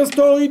come with a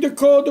story, the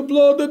coat, the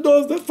blood, the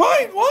doors,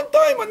 fine, one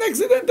time an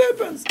accident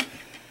happens.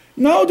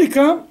 Now they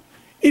come,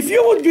 if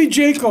you would be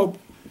Jacob,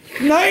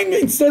 9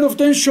 instead of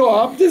 10 show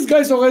up, these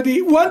guys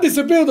already, one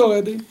disappeared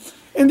already.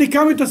 And they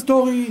come with a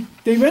story,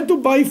 they went to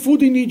buy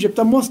food in Egypt,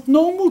 a most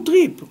normal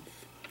trip.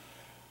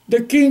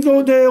 The king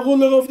or the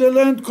ruler of the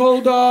land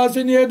called us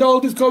and he had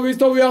all this story,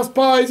 we are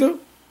spies.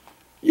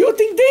 You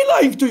think they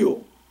lied to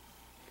you?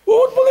 Who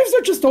would believe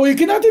such a story? You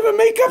cannot even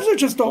make up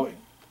such a story.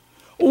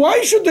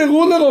 Why should the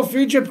ruler of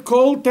Egypt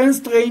call 10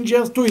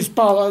 strangers to his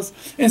palace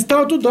and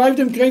start to drive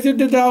them crazy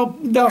that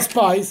they are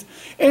spies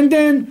and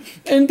then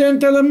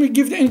tell them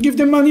give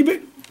them money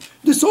back?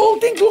 This whole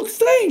thing looks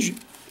strange.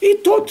 He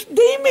thought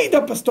they made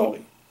up a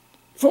story.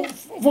 For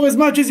as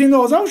much as he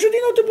knows, how should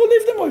he not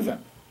believe them with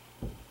them?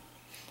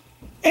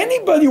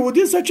 Anybody would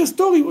hear such a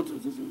story.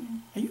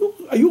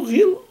 Are you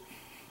real?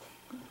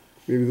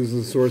 Maybe this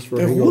is the source for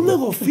The Hangover.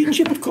 ruler of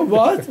Egypt,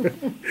 what?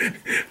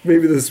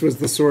 Maybe this was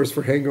the source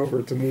for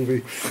Hangover. It's a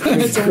movie.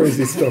 It's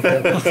crazy stuff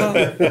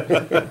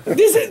happening.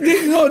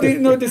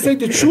 They say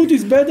the truth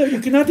is better.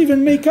 You cannot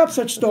even make up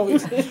such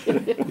stories.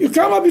 You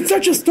come up with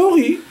such a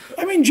story.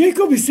 I mean,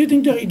 Jacob is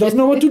sitting there. He doesn't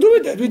know what to do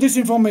with that, with this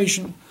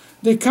information.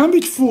 They come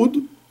with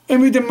food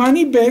and with the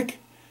money back,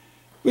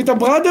 with a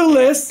brother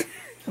less,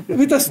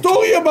 with a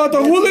story about a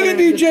ruler in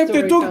Egypt.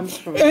 They took,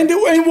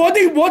 and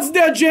what's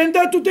the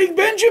agenda? To take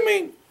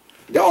Benjamin.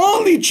 The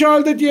only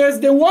child that he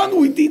has, the one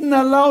we didn't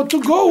allow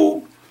to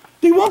go,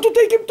 they want to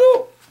take him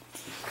too.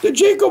 The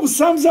Jacob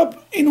sums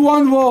up in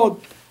one word.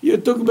 You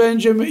took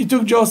Benjamin, you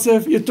took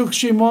Joseph, you took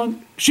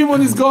Shimon.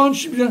 Shimon is gone,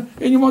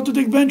 and you want to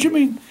take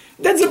Benjamin.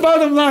 That's the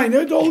bottom line.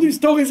 All these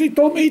stories, he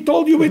told me, he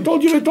told you, he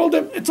told you, he told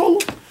them. It's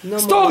all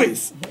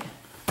stories.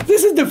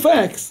 This is the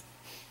facts.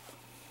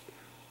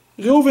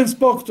 Reuben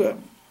spoke to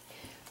him.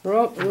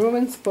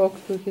 Reuben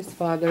spoke to his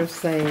father,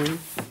 saying,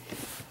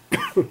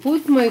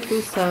 "Put my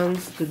 2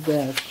 sons to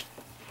death,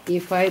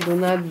 if I do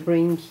not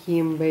bring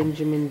him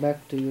Benjamin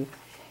back to you.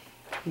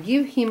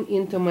 Give him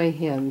into my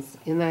hands,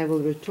 and I will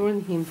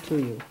return him to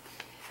you."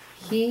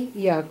 He,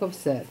 Yaakov,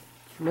 said,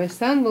 "My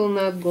son will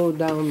not go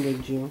down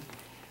with you,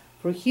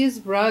 for his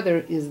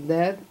brother is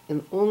dead,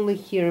 and only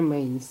he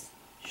remains.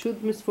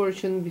 Should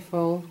misfortune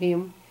befall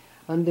him,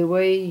 On the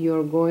way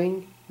you're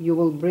going, you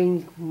will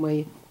bring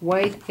my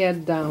white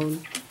head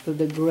down to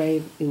the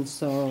grave in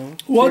sorrow.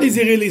 What is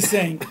he really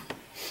saying?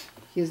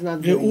 He's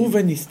not doing it.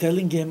 Reuven is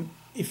telling him,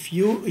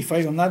 if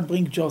I will not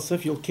bring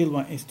Joseph, you'll kill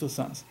his two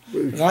sons.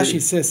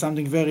 Rashi says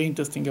something very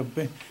interesting. You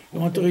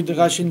want to read the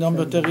Rashi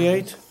number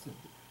 38?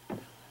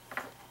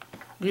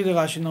 Read the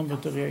Rashi number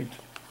 38.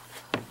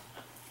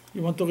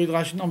 You want to read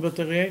Rashi number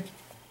 38?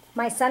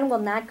 My son will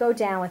not go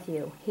down with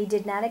you. He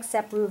did not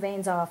accept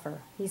Reuven's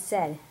offer. He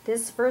said,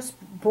 this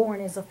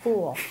firstborn is a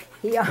fool.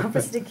 He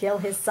offers to kill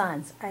his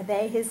sons. Are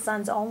they his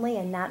sons only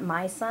and not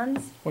my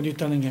sons? What are you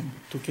telling him?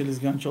 To kill his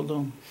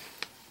grandchildren?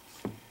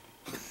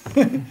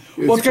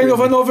 What kind of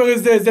an offer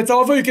is this? That's an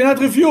offer you cannot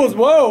refuse.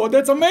 Whoa,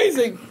 that's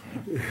amazing.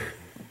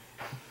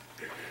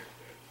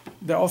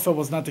 The offer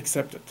was not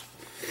accepted.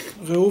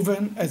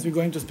 Reuven, as we're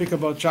going to speak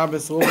about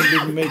Shabbos, Reuven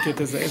didn't make it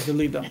as the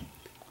leader.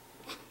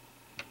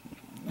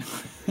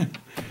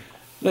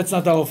 That's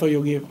not the offer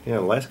you give. Yeah,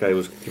 the last guy who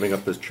was giving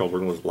up his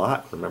children was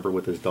Lot, remember,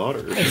 with his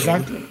daughters.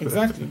 Exactly.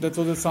 That's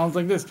what it sounds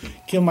like this.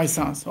 Kill my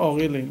sons. Oh,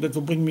 really? That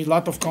will bring me a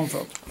lot of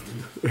comfort.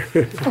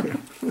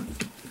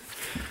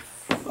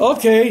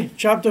 Okay,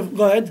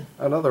 go ahead.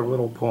 Another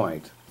little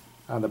point.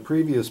 On the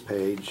previous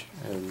page,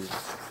 in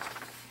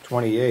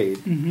 28,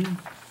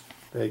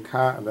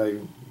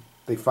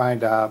 they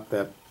find out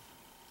that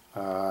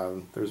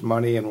there's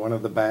money in one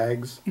of the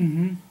bags,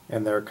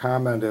 and their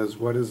comment is,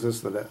 what is this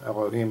that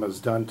Elohim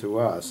has done to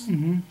us?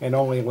 And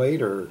only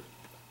later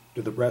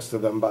do the rest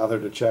of them bother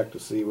to check to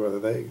see whether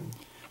they...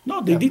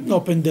 No, they didn't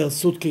open their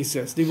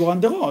suitcases. They were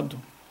on the road.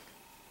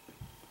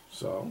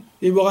 So?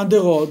 They were on the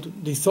road.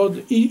 They saw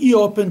he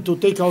opened to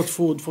take out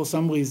food for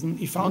some reason.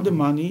 He found the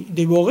money.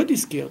 They were already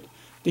scared.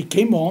 They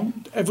came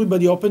home.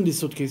 Everybody opened the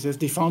suitcases.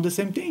 They found the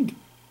same thing.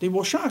 They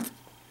were shocked.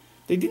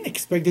 They didn't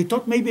expect. They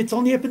thought maybe it's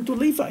only happened to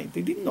Levi.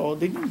 They didn't know.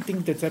 They didn't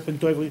think that's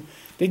happened to every.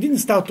 They didn't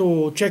start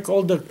to check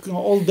all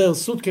their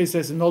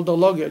suitcases and all their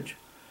luggage,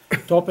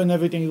 to open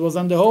everything. It was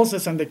on the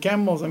horses and the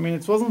camels. I mean,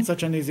 it wasn't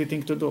such an easy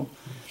thing to do.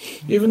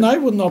 Even I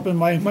wouldn't open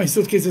my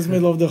suitcases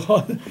middle of the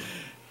road.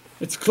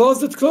 It's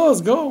closed. It's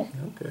closed. Go.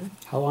 Okay.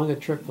 How long a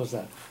trip was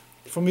that?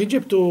 From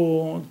Egypt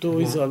to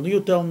Israel.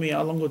 You tell me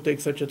how long it would take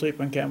such a trip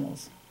on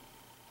camels.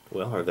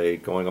 Well, are they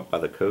going up by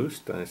the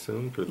coast, I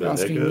assume, through the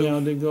Asking me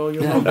how Negev? they go.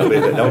 You Yeah. know.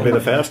 That would be the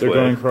fast They're way.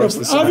 going across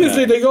the Sinai.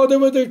 Obviously, they go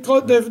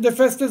the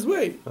fastest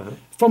way.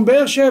 From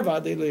Beer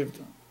Sheva, they lived.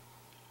 So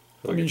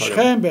I mean, you're talking-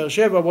 Shechem, Beer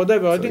Sheva,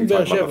 whatever. I so think you're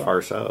Beer talking about the Sheva.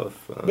 far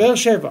south. Beer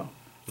Sheva.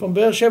 From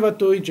Beer Sheva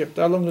to Egypt,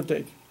 how long it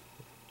take?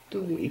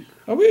 2 weeks.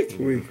 A week.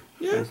 Week.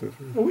 Yeah,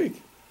 a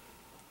week.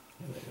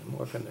 They didn't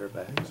look in their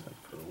bags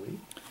for a week.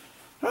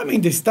 I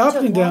mean, they stopped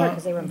Took in longer there.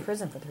 because they were in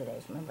prison for 3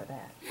 days. Remember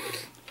that.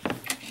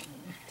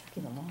 Took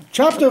even longer.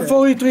 Chapter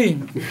 43.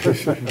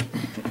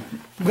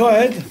 Go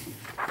ahead.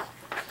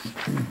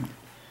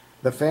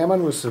 The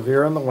famine was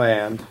severe in the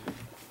land.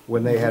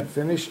 When they had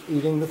finished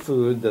eating the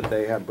food that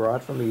they had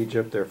brought from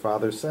Egypt, their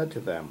father said to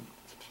them,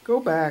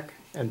 "Go back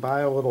and buy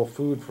a little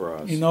food for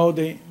us." You know,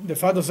 the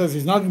father says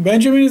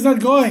Benjamin is not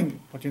going.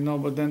 But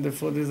but then the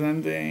food is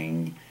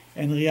ending,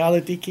 and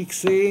reality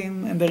kicks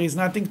in, and there is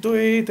nothing to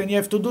eat, and you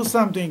have to do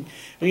something.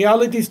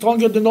 Reality is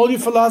stronger than all your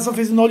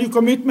philosophies and all your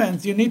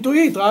commitments. You need to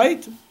eat,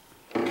 right?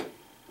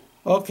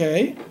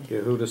 Okay.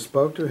 Yehuda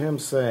spoke to him,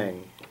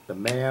 saying, "The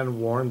man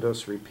warned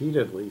us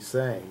repeatedly,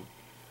 saying,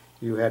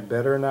 'You had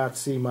better not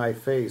see my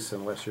face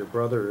unless your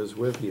brother is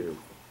with you.'"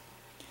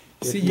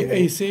 See,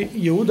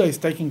 Yehuda is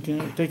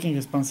taking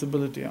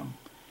responsibility.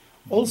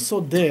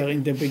 Also there,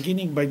 in the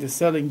beginning, by the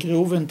selling,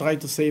 Reuven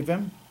tried to save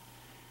him.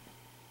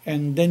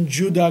 And then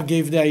Judah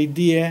gave the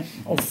idea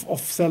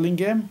of selling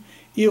him.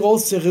 Here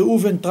also,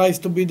 Reuven tries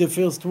to be the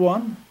first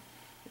one.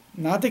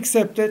 Not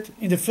accepted.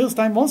 In the first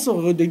time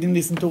also, they didn't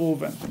listen to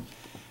Reuven.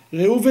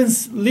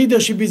 Reuven's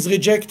leadership is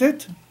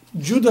rejected.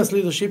 Judah's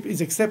leadership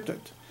is accepted.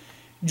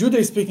 Judah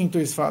is speaking to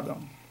his father.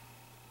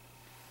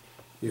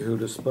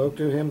 Yehuda spoke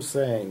to him,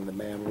 saying, "The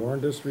man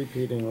warned us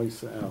repeatedly,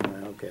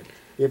 okay.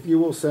 If you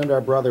will send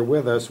our brother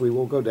with us, we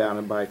will go down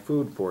and buy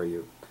food for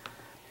you.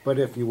 But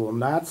if you will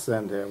not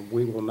send him,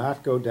 we will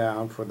not go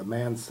down, for the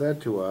man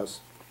said to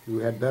us, 'You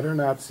had better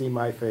not see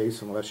my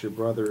face unless your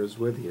brother is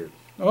with you.'"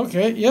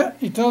 Okay, yeah,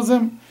 he told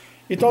them,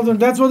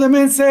 that's what the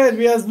man said.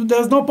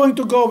 There's no point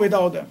to go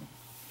without them.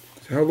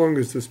 How long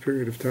is this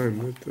period of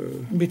time?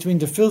 Between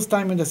the first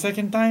time and the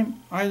second time,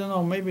 I don't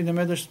know. Maybe the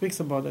Medrash speaks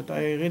about it.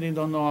 I really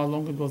don't know how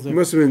long it was. It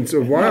must have been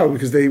a while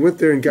because they went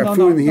there and got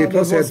food, and he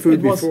plus had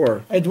food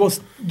before. It was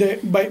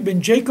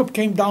when Jacob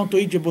came down to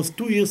Egypt. It was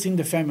 2 years in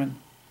the famine.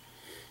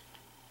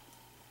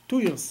 2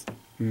 years,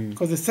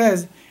 because it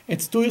says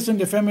it's 2 years in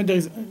the famine.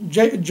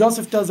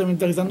 Joseph tells them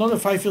there is another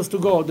 5 years to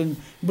go. Then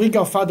bring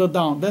our father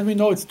down. Then we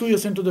know it's 2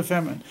 years into the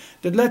famine.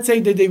 That let's say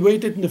that they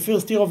waited in the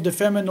first year of the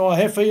famine or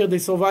half a year, they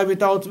survived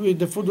without with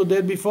the food they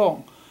had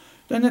before.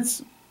 Then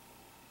it's,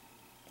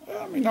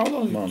 how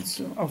long?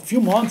 Months. A few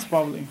months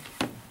probably.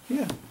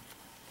 Yeah.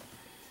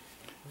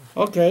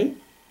 Okay,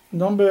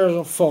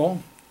 number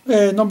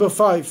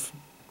 5.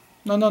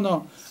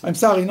 No. I'm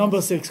sorry,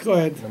 number 6. Go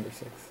ahead. Number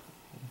 6.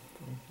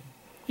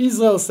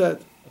 Israel said,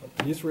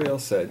 Israel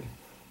said,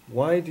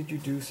 "Why did you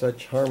do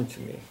such harm to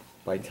me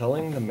by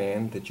telling the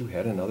man that you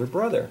had another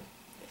brother?"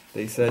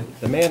 They said,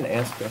 "The man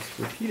asked us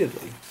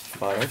repeatedly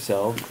about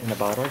ourselves and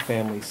about our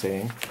family,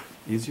 saying,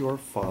 'Is your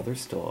father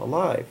still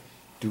alive?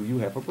 Do you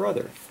have a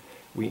brother?'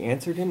 We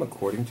answered him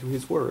according to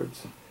his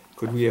words.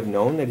 Could we have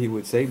known that he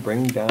would say,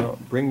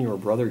 'Bring your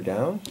brother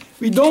down'?"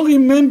 We don't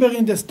remember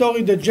in the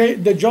story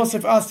that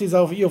Joseph asked, "Is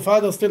your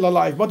father still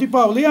alive?" But he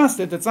probably asked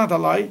it. It's not a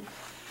lie.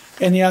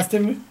 And he asked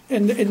him,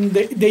 and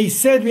they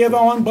said, "We have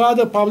our one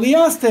brother." Probably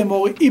asked him,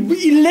 or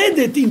he led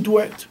it into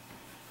it.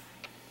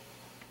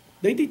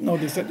 They didn't know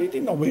this. They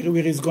didn't know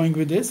where he's going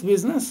with this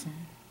business.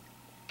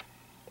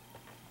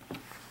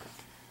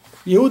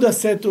 Yehuda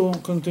said to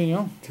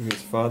continue. To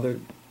his father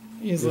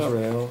Israel.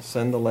 Israel,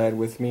 "Send the lad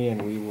with me,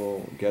 and we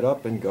will get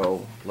up and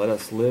go. Let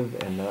us live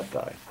and not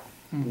die.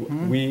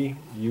 We,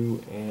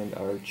 you, and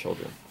our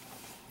children.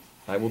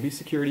 I will be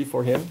security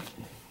for him.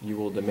 You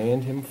will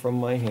demand him from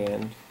my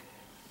hand.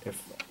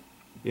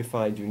 If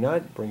I do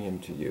not bring him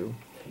to you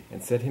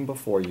and set him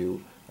before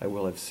you, I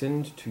will have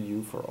sinned to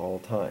you for all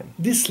time."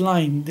 This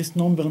line, this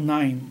number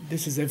 9,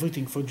 this is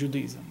everything for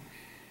Judaism.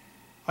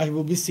 I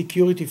will be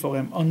security for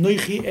him.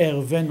 Anochi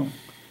ervenu.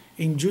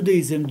 In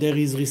Judaism, there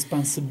is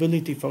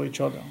responsibility for each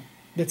other.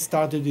 That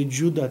started with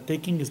Judah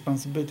taking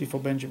responsibility for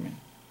Benjamin.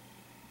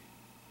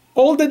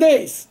 All the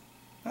days,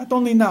 not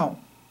only now,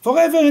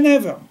 forever and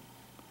ever.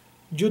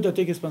 Judah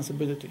took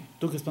responsibility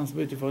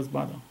for his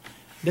brother.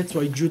 That's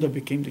why Judah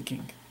became the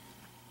king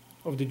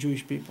of the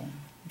Jewish people.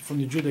 From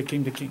the Judah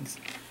came the kings.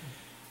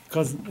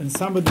 Because when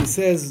somebody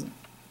says,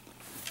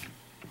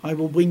 "I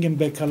will bring him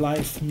back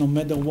alive no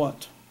matter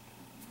what,"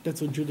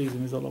 that's what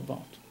Judaism is all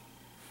about.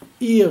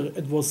 Here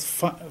it was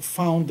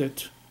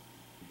founded.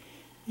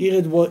 Here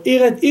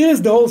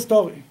is the whole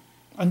story.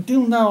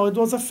 Until now, it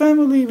was a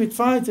family with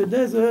fights. Here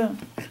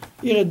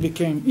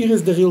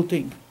is the real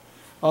thing.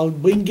 I'll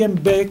bring him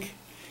back.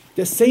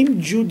 The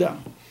same Judah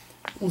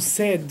who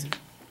said,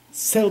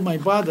 "Sell my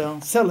brother,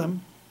 sell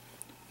him."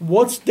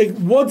 What's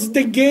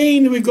the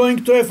gain we're going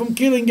to have from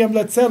killing him?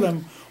 Let's sell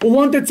him. Who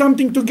wanted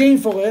something to gain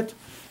for it?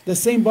 The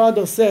same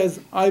brother says,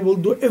 "I will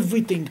do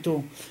everything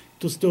to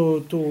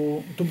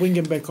bring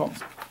him back home."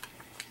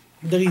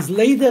 There is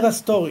later a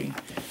story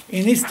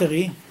in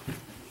history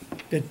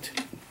that,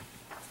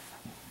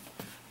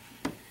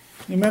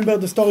 remember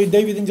the story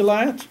David and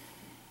Goliath?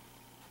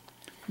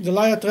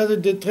 Goliath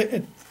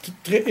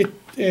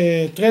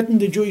threatened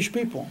the Jewish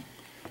people.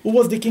 Who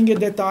was the king at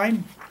that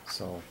time?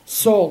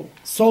 Saul.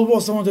 Saul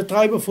was from the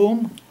tribe of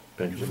whom?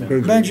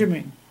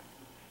 Benjamin.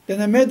 Then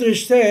the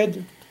Medrash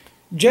said,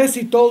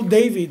 Jesse told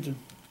David,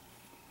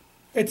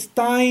 "It's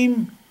time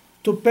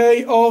to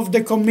pay off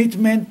the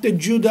commitment that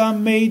Judah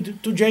made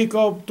to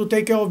Jacob to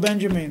take care of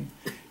Benjamin.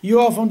 You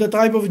are from the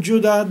tribe of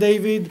Judah,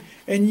 David,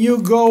 and you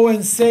go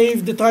and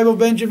save the tribe of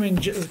Benjamin,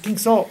 King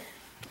Saul."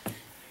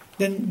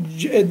 Then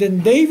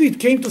David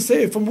came to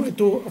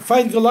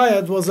fight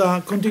Goliath. Was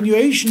a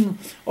continuation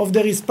of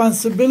the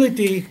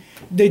responsibility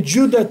that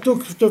Judah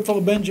took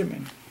for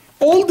Benjamin.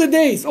 All the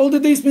days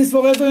means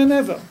forever and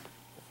ever.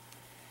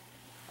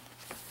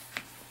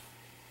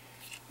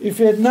 If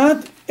he had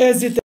not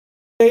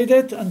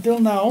hesitated until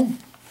now,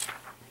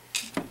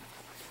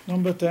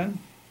 number 10.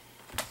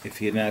 If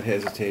he had not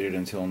hesitated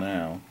until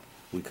now,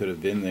 we could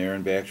have been there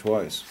and back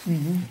twice.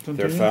 Continue.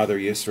 Their father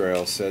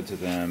Yisrael said to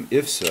them,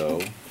 "If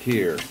so,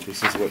 here,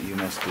 this is what you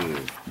must do.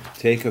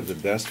 Take of the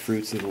best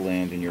fruits of the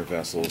land in your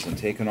vessels, and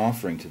take an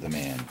offering to the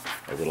man,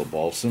 a little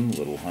balsam, a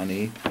little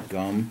honey,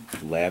 gum,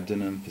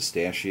 labdanum,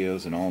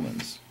 pistachios, and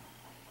almonds.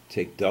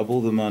 Take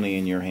double the money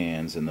in your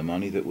hands, and the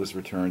money that was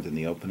returned in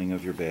the opening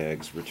of your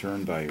bags,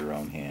 return by your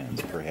own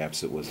hands.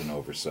 Perhaps it was an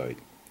oversight.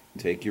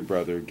 Take your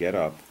brother, get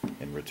up,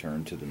 and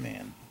return to the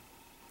man.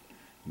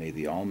 May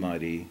the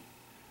Almighty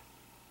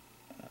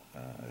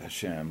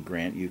Hashem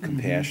grant you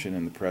compassion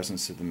in the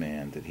presence of the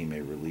man, that he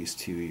may release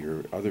to you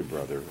your other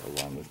brother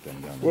along with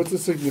Benjamin." What's the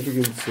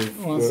significance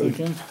of... One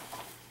second.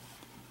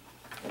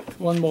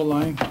 One more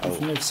line.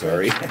 Oh,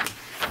 sorry.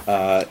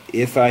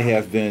 If I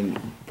have been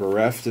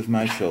bereft of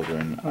my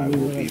children, I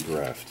will be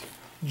bereft.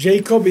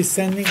 Jacob is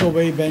sending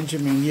away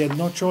Benjamin. He had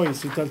no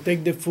choice. He said,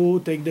 "Take the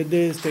food, take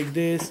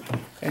this.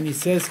 And he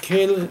says,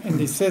 "Kill." And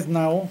he says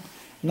now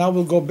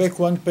we'll go back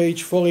one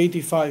page,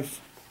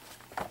 485.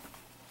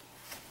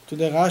 To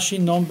the Rashi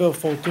number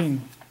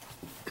 14.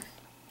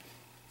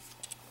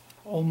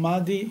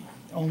 Almighty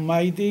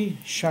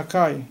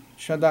Shaddai.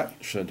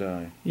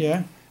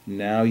 Yeah.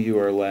 Now you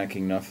are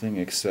lacking nothing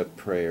except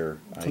prayer.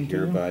 Continue. I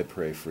hereby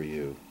pray for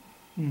you.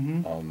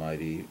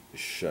 Almighty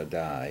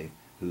Shaddai,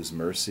 whose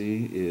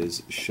mercy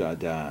is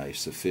Shaddai,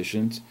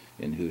 sufficient,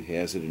 and who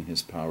has it in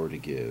his power to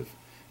give.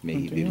 May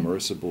he be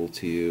merciful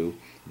to you.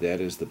 That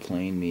is the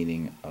plain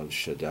meaning of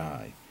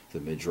Shaddai. The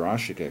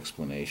Midrashic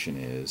explanation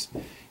is,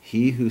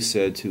 he who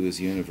said to his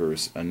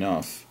universe,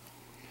 "Enough,"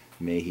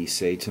 may he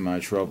say to my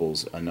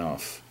troubles,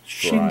 "Enough."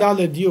 Shin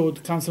Daled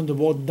Yud comes from the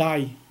word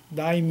dai.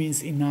 Dai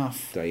means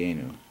enough.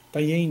 Dayenu.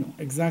 Tayenu,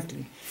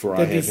 exactly. For I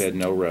That have is- had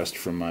no rest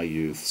from my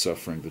youth,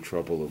 suffering the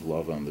trouble of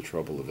Lavan, the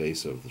trouble of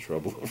Esav, the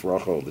trouble of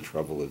Rachel, the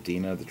trouble of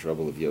Dinah, the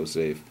trouble of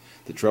Yosef,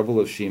 the trouble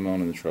of Shimon,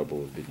 and the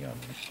trouble of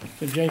Binyamin.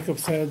 So Jacob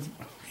said,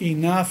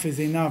 enough is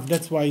enough.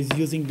 That's why he's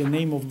using the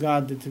name of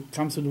God that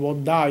comes to the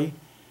word die.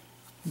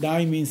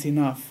 Die means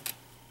enough.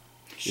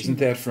 Isn't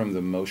that from the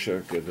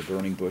Moshe, the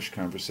burning bush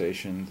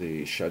conversation,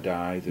 the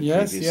Shaddai, the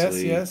Yes,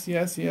 previously...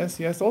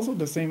 yes. Also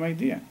the same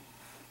idea.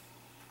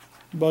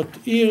 But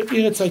here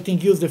it's, I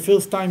think, used the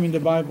first time in the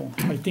Bible,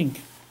 I think.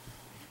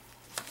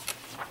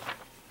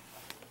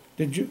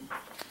 Did you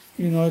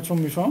know it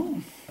from before?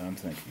 I'm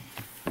thinking.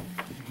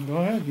 Go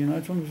ahead, you know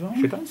it from before?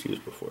 Shaddai's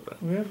used before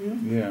that. We have,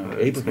 yeah. Yeah,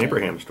 It's an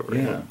Abraham story.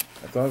 Yeah,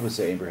 I thought it was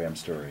the Abraham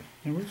story.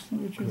 And which is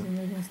an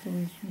Abraham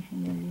story?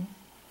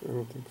 I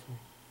don't think so.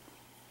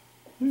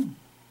 Yeah.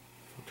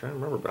 I'm trying to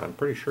remember, but I'm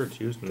pretty sure it's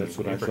used in That's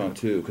what I Abraham. thought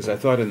too, because I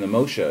thought in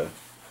Moshe,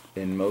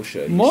 he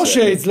Moshe,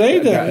 said- it's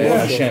later,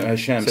 yeah.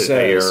 Hashem Says says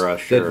Ayer,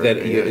 Asher,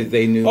 that yeah.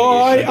 they knew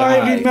Oh, me as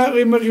I Shaddai.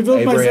 revealed myself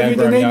Abraham, with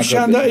the Abraham, name Yaakov,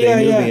 Shaddai. they Yeah,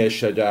 knew yeah. me as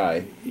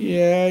Shaddai.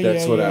 Yeah,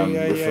 That's what I'm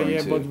yeah, referring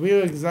to. But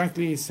where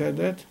exactly he said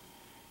that?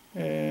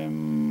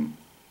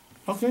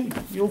 Okay,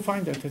 you'll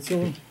find that. It's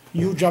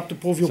your job to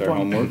prove your It's our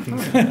point.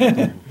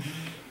 homework.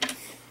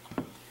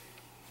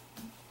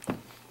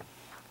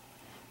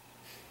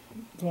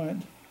 Go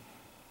ahead.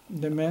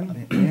 The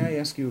man, May I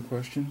ask you a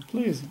question?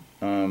 please.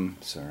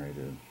 Sorry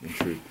to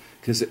intrude,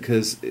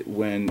 because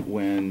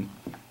when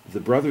the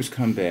brothers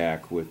come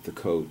back with the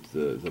coat,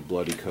 the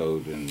bloody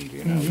coat, and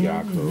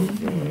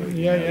Yaakov,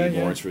 he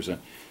mourns for his son.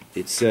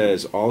 It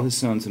says all his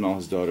sons and all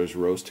his daughters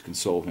rose to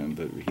console him,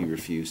 but he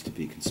refused to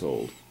be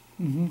consoled.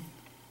 Hmm.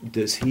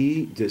 Does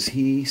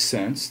he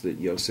sense that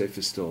Yosef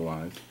is still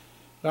alive?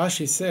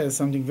 Rashi says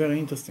something very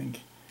interesting,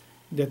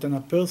 that in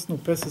a person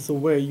who passes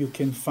away, you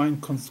can find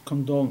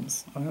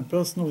condolence. And a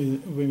person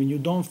when you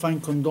don't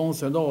find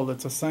condolence at all,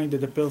 that's a sign that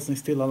the person is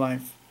still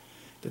alive.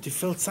 That he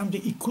felt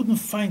something, he couldn't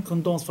find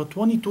condolence. For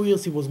 22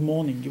 years he was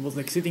mourning. He was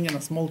like sitting in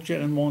a small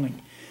chair and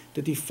mourning.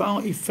 That he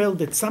felt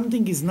that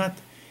something is not,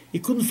 he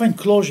couldn't find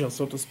closure,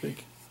 so to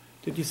speak.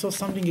 That he saw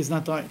something is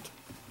not right.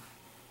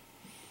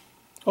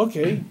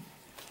 Okay.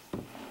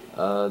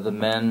 The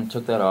men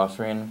took that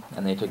offering,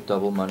 and they took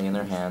double money in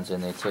their hands,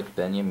 and they took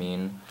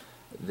Benjamin.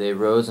 They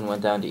rose and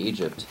went down to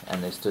Egypt,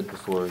 and they stood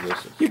before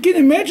Joseph. You can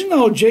imagine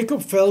how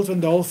Jacob felt when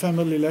the whole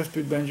family left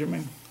with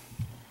Benjamin.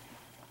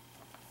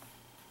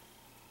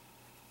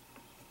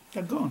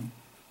 They're gone.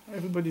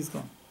 Everybody's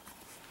gone.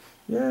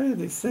 Yeah,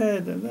 they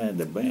said, the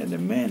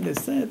man, they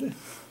said.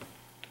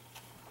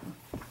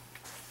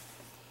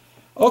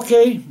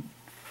 Okay,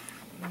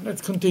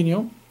 let's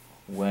continue.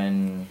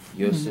 When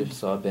Joseph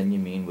saw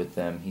Benjamin with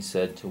them, he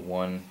said to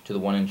the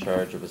one in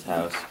charge of his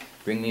house,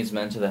 "Bring these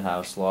men to the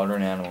house, slaughter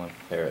an animal, and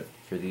prepare it,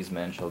 for these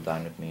men shall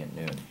dine with me at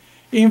noon."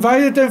 He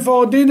invited them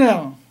for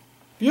dinner.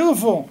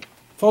 Beautiful.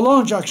 For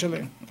lunch,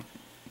 actually.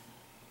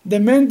 The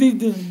man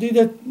did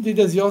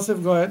as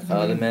Joseph. Go ahead.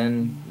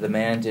 The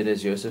man did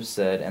as Joseph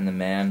said, and the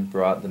man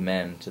brought the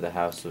men to the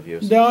house of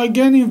Joseph. They are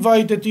again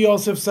invited to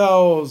Joseph's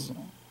house.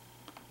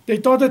 They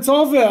thought it's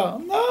over.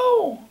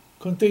 No.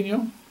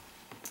 Continue.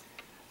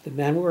 The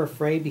men were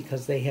afraid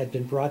because they had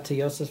been brought to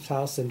Joseph's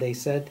house, and they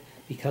said,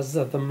 because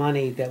of the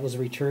money that was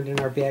returned in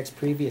our bags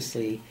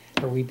previously,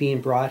 are we being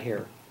brought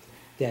here,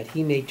 that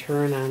he may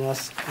turn on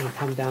us and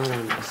come down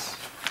on us,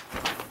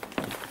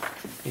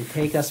 and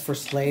take us for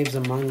slaves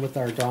among with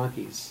our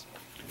donkeys.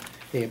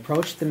 They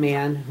approached the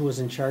man who was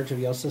in charge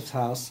of Joseph's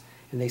house,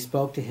 and they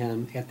spoke to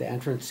him at the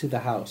entrance to the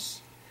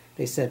house.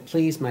 They said,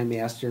 "Please, my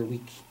master, we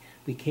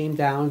came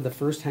down the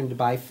first time to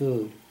buy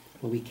food.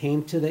 When we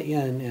came to the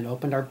inn and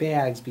opened our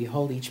bags,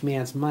 behold, each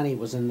man's money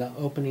was in the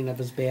opening of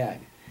his bag.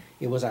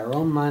 It was our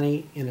own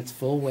money in its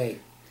full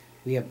weight.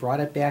 We have brought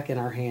it back in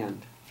our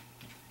hand.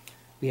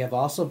 We have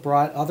also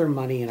brought other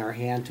money in our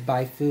hand to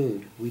buy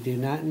food. We do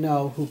not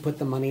know who put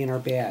the money in our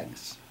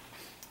bags."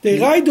 They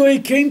right away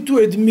came to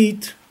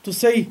admit, to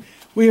say,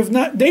 we have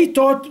not. They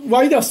thought,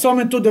 why they are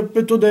summoned to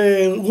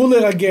the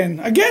ruler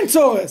again? Again,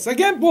 Tzores,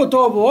 again,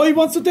 Protobo. Oh, he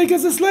wants to take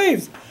us as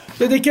slaves.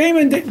 That they came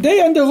and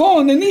they on their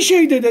own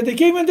initiated it. They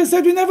came and they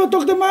said, we never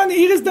took the money.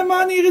 Here is the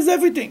money. Here is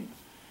everything.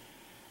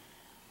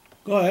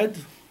 Go ahead.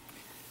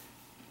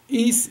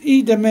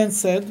 The man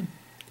said,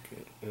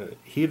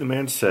 He, the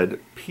man, said,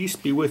 "Peace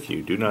be with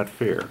you, do not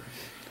fear.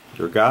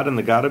 Your God and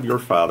the God of your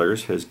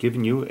fathers has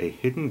given you a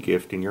hidden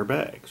gift in your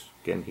bags."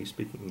 Again, he's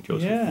speaking,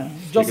 Joseph. Yeah,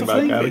 speaking Joseph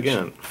about God language.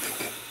 again.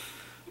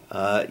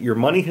 Your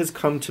money has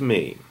come to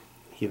me.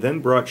 He then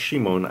brought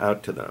Shimon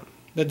out to them.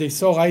 that they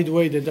saw right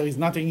away that there is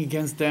nothing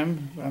against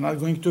them. We are not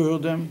going to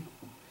hurt them.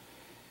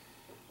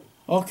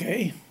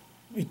 Okay.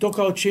 We took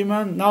out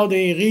Shimon. Now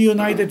they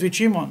reunited with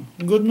Shimon.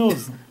 Good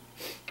news.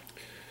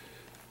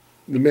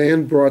 The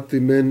man brought the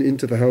men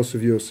into the house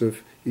of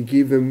Joseph. He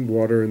gave them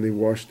water, and they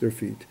washed their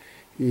feet.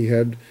 He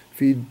had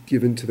feed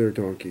given to their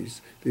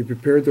donkeys. They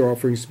prepared their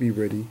offerings to be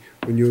ready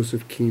when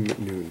Joseph came at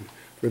noon,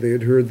 for they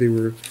had heard they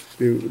would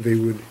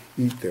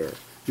eat there.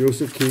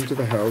 Joseph came to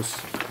the house.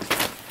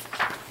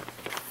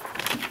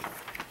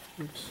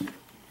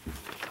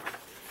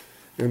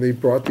 And they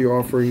brought the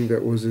offering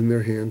that was in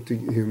their hand to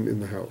him in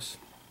the house.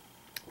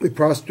 They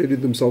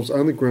prostrated themselves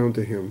on the ground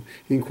to him.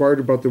 He inquired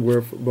about their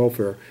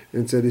welfare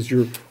and said, "Is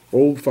your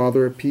old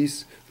father at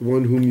peace, the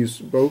one whom you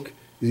spoke?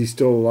 Is he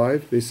still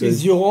alive?" They said,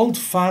 Is your old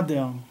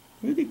father?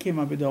 Where did he came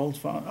up with the old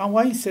father? And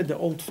why he said the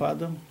old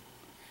father?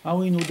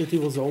 How he knew that he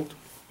was old?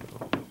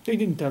 They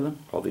didn't tell him.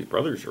 All these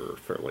brothers are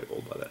fairly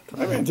old by that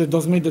time. I mean, that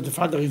doesn't mean that the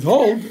father is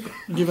old.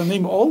 Give a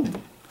name old.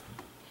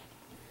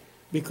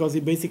 Because he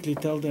basically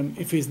told them,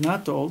 if he's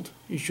not old,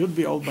 he should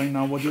be old by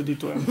now, what you did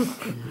to him.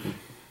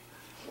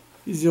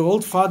 Is your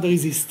old father,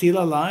 is he still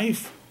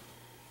alive?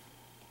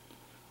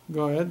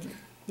 Go ahead.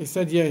 They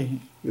said, yeah.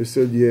 They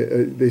said,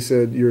 they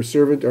said, "Your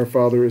servant, our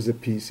father, is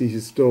at peace. He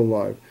is still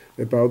alive."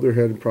 They bowed their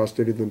head and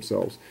prostrated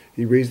themselves.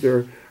 He raised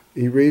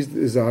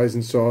his eyes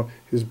and saw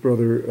his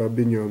brother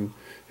Binyamin,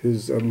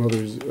 his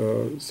mother's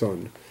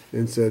son,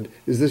 and said,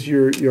 "Is this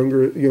your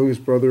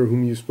youngest brother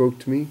whom you spoke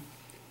to me?"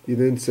 He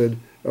then said,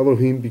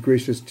 "Elohim, be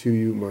gracious to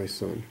you, my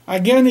son."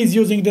 Again, he's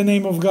using the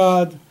name of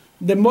God.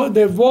 The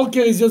worker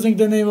is using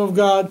the name of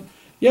God.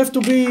 You have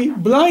to be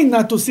blind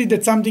not to see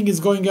that something is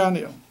going on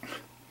here.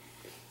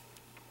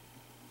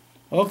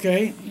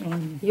 Okay.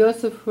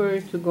 Joseph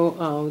hurried to go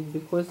out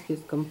because his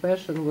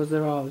compassion was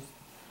aroused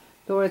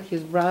toward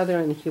his brother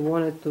and he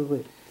wanted to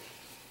weep.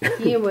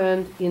 He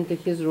went into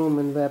his room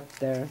and wept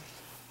there.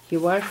 He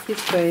washed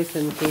his face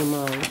and came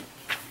out.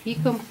 He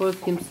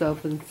composed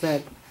himself and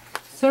said,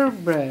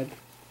 "Serve bread."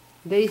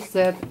 They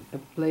set a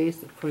place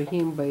for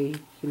him by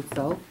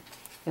himself,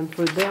 and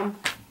for them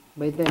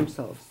by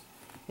themselves,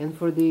 and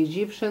for the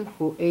Egyptian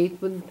who ate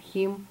with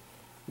him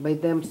by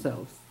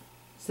themselves.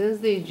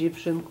 Since the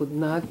Egyptian could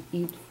not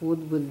eat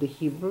food with the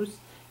Hebrews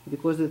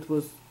because it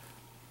was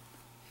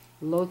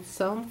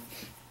loathsome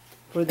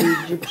for the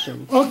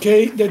Egyptians.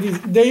 Okay, that is,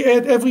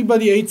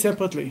 everybody ate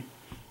separately.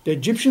 The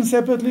Egyptians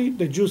separately,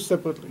 the Jews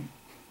separately.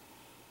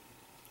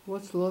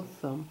 What's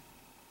loathsome?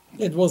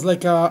 It was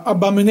like an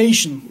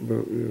abomination.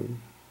 But,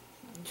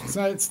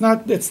 yeah.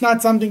 It's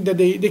not something that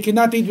they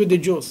cannot eat with the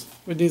Jews,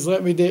 with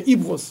the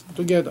Hebrews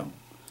together.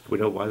 We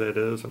know why that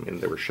is. I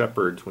mean, they were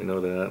shepherds. We know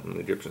that, and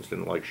the Egyptians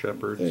didn't like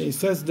shepherds. He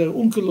says the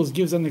Onkelos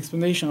gives an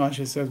explanation.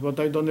 Rashi says, but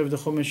I don't have the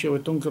Chumash here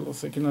with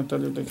Onkelos. I cannot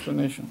tell you the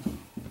explanation.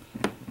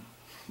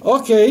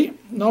 Okay,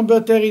 number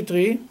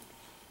 33.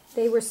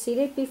 They were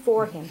seated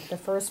before him, the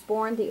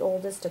firstborn, the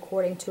oldest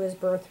according to his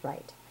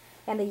birthright,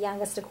 and the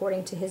youngest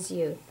according to his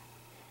youth.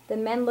 The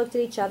men looked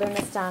at each other in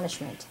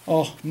astonishment.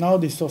 Oh, now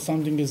they saw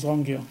something is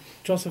wrong here.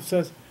 Joseph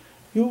says,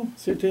 "You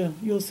sit here,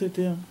 you sit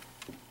here."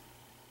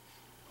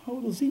 How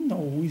does he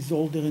know who is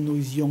older and who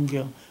is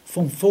younger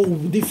from 4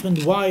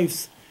 different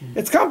wives?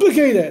 It's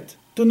complicated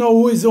to know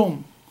who is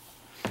whom.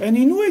 And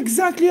he knew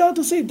exactly how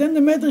to say it. Then the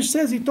Medrash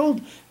says,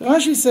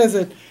 Rashi says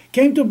it,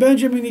 came to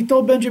Benjamin, he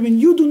told Benjamin,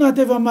 "You do not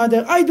have a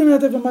mother, I do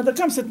not have a mother,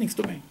 come sit next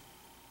to me."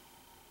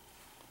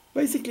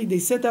 Basically, they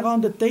sat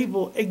around the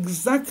table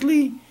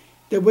exactly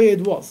the way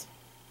it was.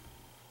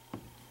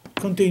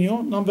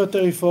 Continue, number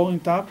 34 in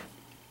top.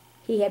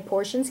 He had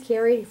portions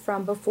carried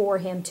from before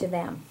him to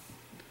them.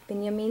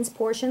 Benjamin's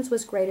portions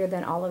was greater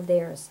than all of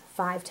theirs,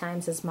 5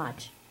 times as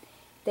much.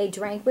 They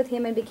drank with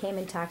him and became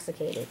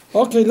intoxicated.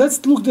 Okay,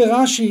 let's look the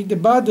Rashi, the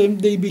bottom.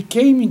 They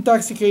became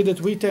intoxicated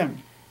with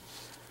him.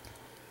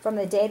 From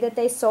the day that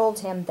they sold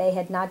him, they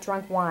had not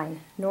drunk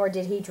wine, nor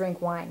did he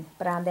drink wine,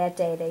 but on that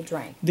day they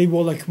drank. They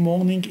were like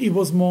mourning. He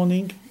was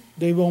mourning.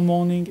 They were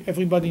mourning.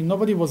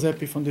 Nobody was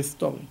happy from this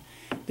story.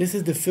 This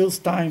is the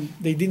first time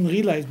they didn't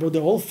realize, but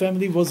the whole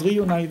family was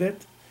reunited,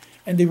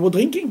 and they were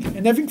drinking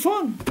and having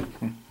fun.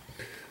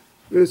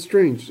 It's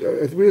strange.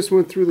 We just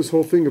went through this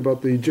whole thing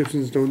about the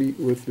Egyptians don't eat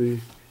with the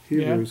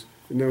Hebrews,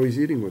 and now he's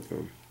eating with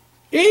them.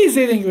 He's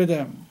eating with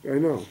them. I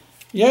know.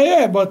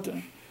 Yeah, but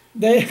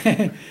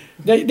they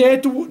they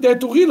had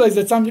to realize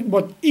that something.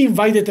 But he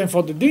invited them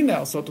for the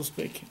dinner, so to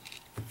speak.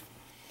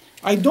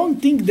 I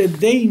don't think that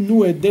they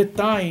knew at that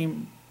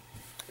time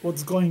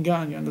what's going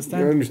on. You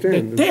understand? I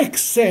understand. The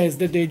text says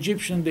that the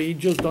Egyptians, the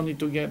Jews don't eat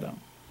together.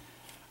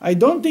 I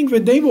don't think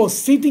when they were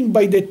sitting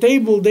by the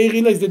table, they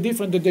realized the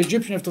difference that the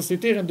Egyptians have to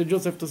sit here and the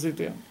Jews have to sit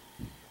here.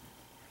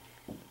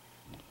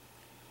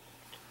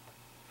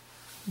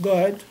 Go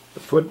ahead. The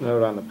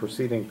footnote on the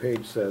preceding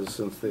page says,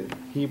 since the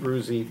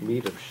Hebrews eat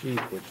meat of sheep,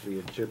 which the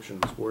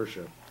Egyptians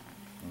worship.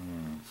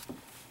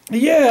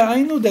 Yeah,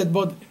 I know that,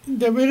 but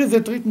where is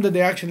it written that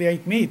they actually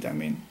ate meat? I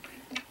mean,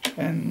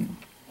 and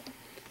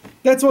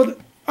that's what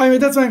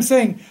I'm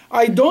saying.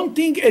 I don't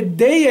think at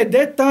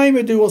that time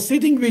when they were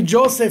sitting with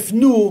Joseph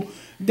knew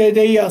that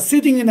they are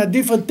sitting in a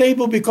different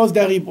table because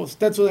they're Hebrews.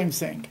 That's what I'm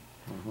saying.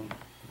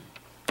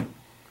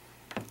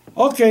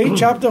 Okay,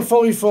 chapter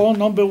 44,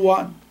 number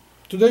 1.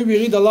 Today we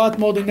read a lot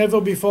more than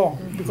ever before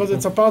because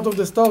it's a part of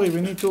the story.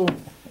 We need to.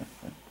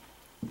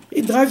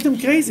 It drives them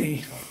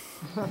crazy.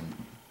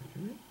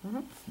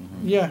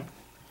 Yeah.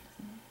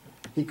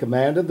 He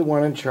commanded the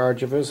one in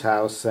charge of his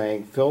house,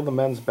 saying, "Fill the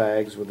men's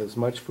bags with as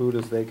much food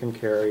as they can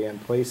carry,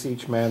 and place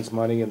each man's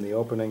money in the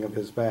opening of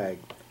his bag.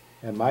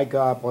 And my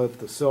goblet,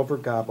 the silver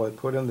goblet,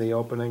 put in the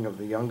opening of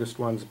the youngest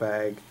one's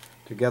bag,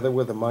 together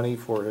with the money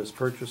for his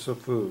purchase of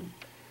food.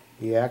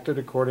 He acted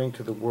according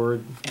to the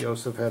word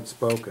Joseph had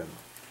spoken.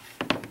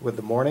 With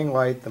the morning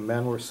light, the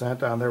men were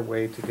sent on their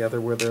way together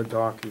with their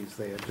donkeys.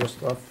 They had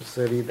just left the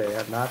city. They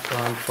had not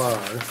gone far.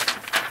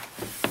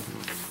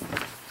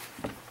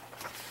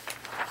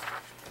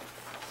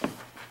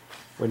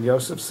 When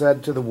Joseph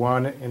said to the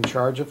one in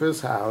charge of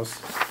his house,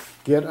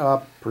 "Get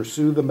up,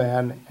 pursue the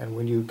men, and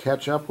when you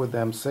catch up with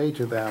them, say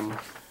to them,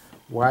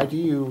 why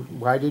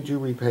did you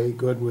repay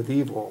good with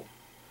evil?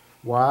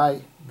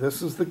 Why,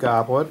 this is the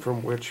goblet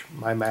from which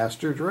my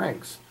master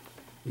drinks.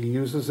 He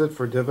uses it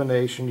for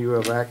divination. You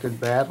have acted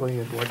badly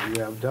in what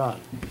you have done."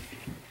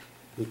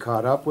 He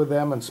caught up with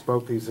them and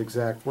spoke these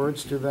exact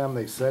words to them.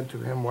 They said to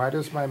him, "Why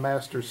does my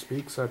master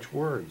speak such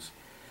words?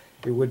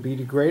 It would be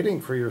degrading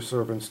for your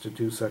servants to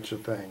do such a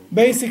thing."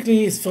 Basically,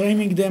 he's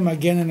framing them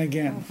again and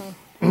again.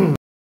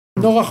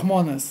 No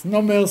rachmanas,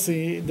 no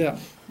mercy there.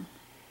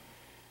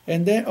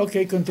 And then,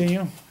 okay,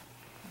 continue.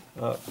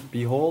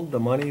 Behold, the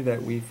money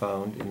that we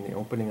found in the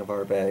opening of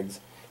our bags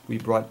we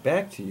brought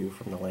back to you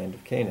from the land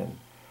of Canaan.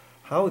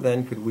 How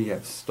then could we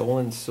have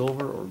stolen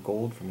silver or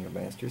gold from your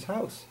master's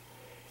house?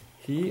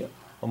 He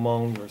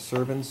among your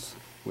servants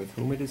with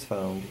whom it is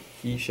found,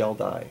 he shall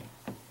die.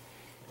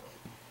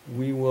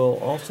 We will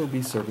also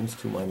be servants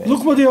to my master.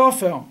 Look what they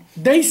offer.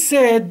 They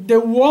said the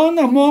one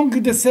among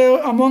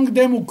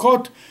them who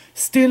caught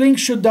stealing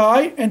should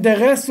die, and the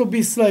rest will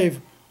be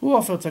slave. Who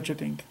offered such a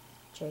thing?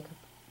 Jacob.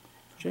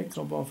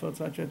 Jacob offered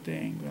such a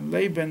thing. And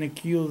Laban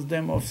accused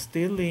them of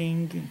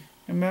stealing.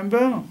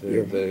 Remember? The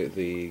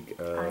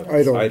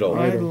Idol. idol.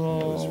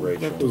 Idol, was the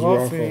Rachel.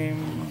 Trophim.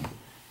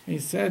 He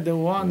said the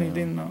one he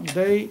didn't know.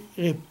 They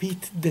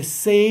repeat the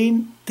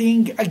same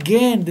thing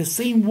again, the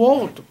same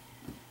word.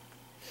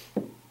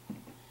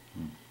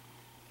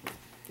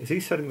 Is he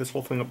setting this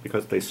whole thing up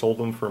because they sold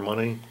them for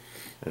money?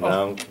 And Oh.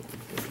 now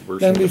we're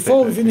Then seeing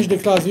before we the finish the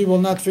class, we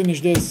will not finish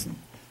this.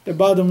 The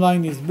bottom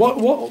line is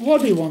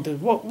what they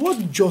wanted,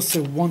 what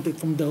Joseph wanted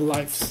from their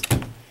lives.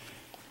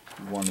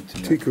 Wanted to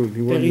know. Tikkun,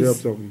 he wanted There to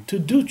is, help them. to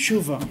do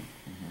tshuva,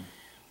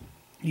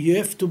 you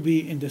have to be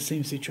in the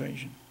same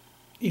situation.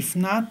 If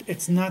not,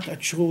 it's not a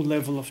true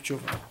level of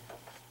tshuva.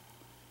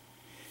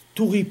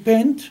 To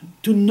repent,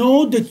 to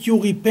know that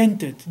you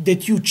repented,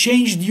 that you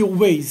changed your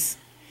ways,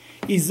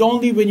 is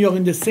only when you're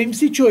in the same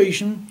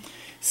situation.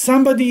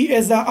 Somebody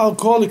has an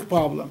alcoholic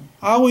problem.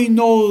 How we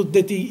know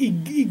that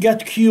he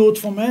got cured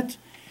from it?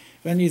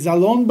 When he's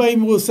alone by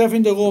himself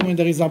in the room and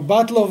there is a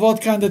bottle of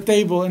vodka on the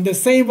table and the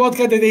same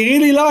vodka that he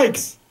really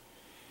likes,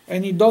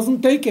 and he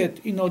doesn't take it,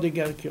 he knows they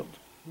get killed.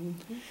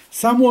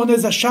 Someone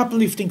has a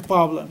shoplifting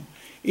problem.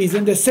 He's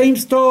in the same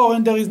store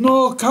and there is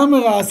no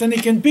cameras and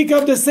he can pick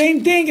up the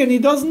same thing and he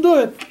doesn't do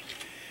it.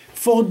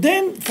 For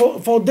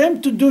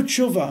them to do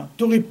tshuva,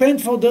 to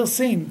repent for their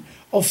sin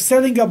of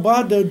selling a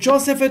brother,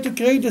 Joseph had to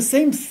create the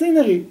same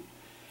scenery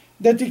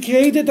that he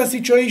created a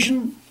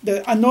situation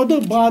that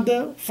another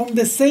brother from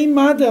the same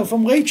mother,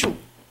 from Rachel,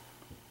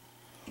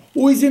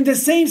 who is in the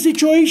same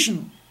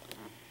situation,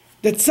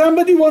 that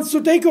somebody wants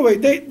to take away.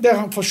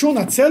 They're for sure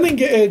not selling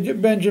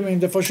Benjamin,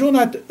 they're for sure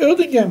not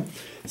hurting him.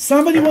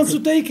 Somebody wants to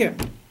take him.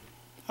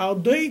 Are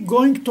they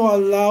going to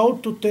allow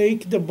to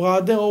take the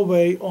brother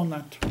away or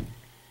not?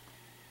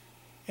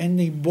 And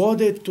they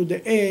brought it to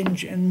the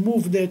edge and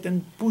moved it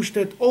and pushed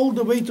it all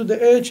the way to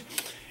the edge.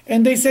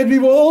 And they said, we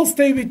will all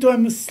stay with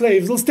them as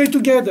slaves. We'll stay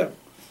together.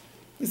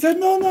 He said,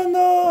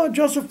 no.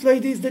 Joseph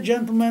Lady is the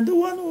gentleman. The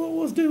one who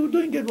was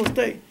doing it will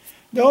stay.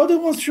 The other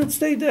ones should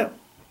stay there.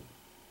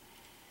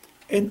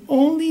 And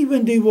only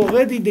when they were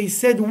ready, they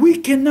said, we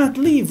cannot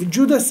leave.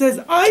 Judah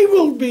says,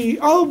 I'll be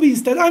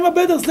instead. I'm a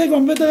better slave.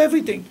 I'm better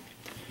everything.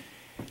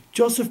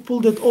 Joseph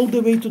pulled it all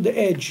the way to the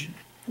edge.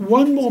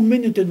 One more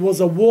minute, it was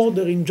a war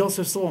there in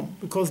Joseph's room,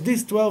 because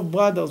these 12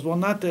 brothers were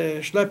not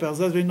schleppers,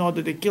 as we know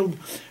that they killed,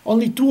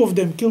 only 2 of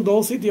them killed the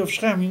whole city of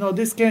Shem. You know,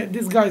 these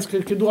guys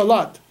can do a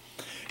lot.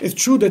 It's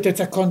true that it's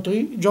a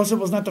country. Joseph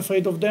was not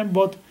afraid of them,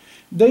 but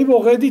they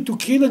were ready to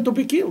kill and to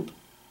be killed.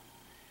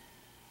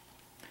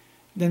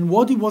 Then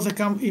what he was,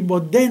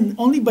 but then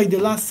only by the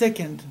last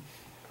second,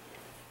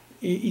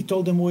 he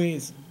told them who he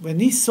is. When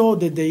he saw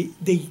that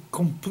they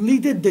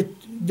completed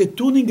the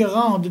turning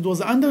around, it was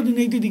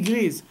 180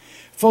 degrees,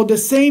 for the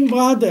same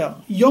brother,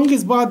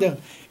 youngest brother,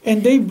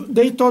 and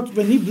they thought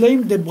when he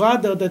blamed the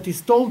brother that he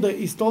stole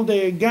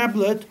the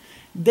goblet,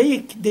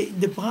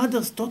 the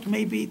brothers thought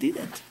maybe he did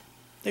it.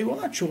 They were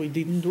not sure he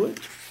didn't do it.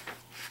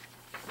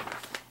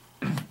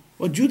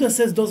 What Judah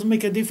says doesn't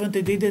make a difference.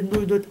 They didn't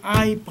do it.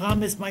 I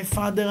promised my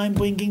father I'm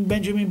bringing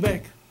Benjamin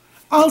back.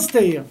 I'll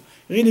stay here.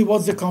 Really,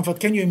 what's the comfort?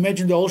 Can you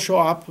imagine they all show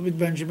up with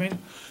Benjamin?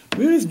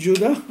 Where is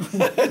Judah?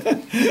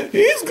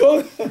 He's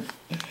gone.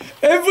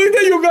 Every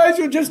day you guys,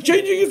 you're just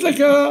changing. It's like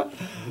a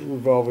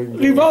Revolving.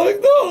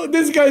 No,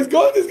 this guy's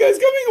gone. This guy's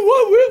coming.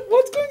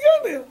 What's going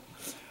on there?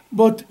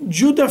 But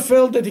Judah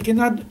felt that he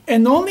cannot,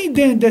 and only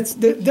then that's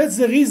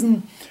the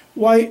reason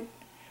why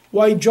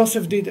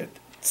Joseph did it.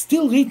 It's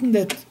still written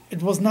that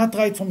it was not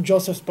right from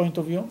Joseph's point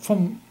of view.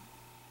 From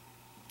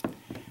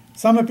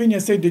some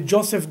opinions say that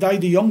Joseph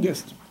died the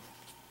youngest.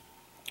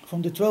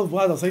 from the 12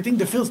 brothers. I think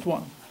the first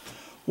one.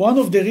 One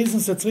of the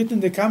reasons that's written in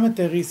the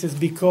commentaries is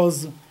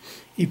because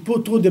he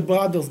put through the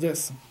brothers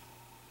this.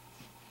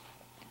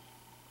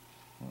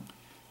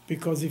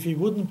 Because if he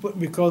wouldn't put,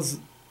 because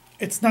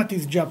it's not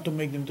his job to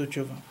make them do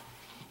tshuva.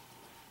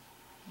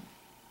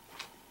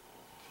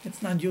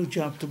 It's not your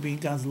job to be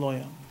God's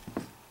lawyer.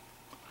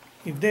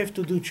 If they have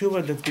to do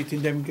tshuva, that's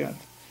between them and God.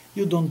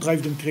 You don't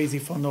drive them crazy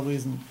for no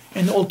reason.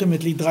 And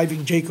ultimately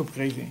driving Jacob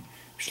crazy,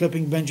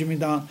 schlepping Benjamin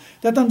down.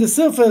 That on the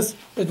surface,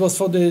 it was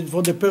for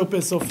the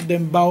purpose of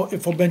them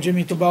for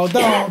Benjamin to bow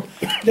down.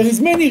 There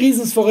is many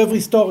reasons for every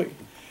story.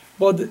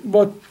 But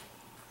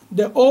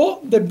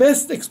the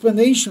best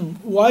explanation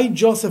why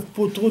Joseph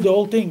put through the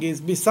whole thing is,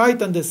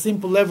 beside on the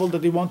simple level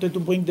that he wanted to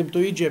bring them to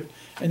Egypt,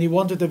 and he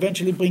wanted to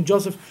eventually bring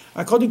Joseph,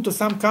 according to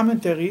some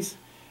commentaries,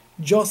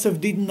 Joseph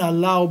didn't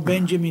allow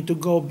Benjamin to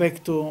go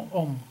back to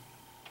home.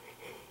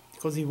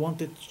 Because he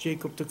wanted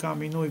Jacob to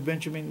come. He knew if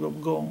Benjamin will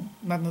go,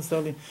 not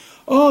necessarily,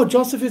 oh,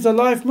 Joseph is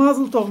alive,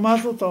 Mazel Tov,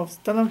 Mazel Tov.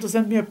 Tell him to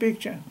send me a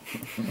picture.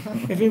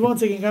 If he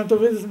wants, he can come to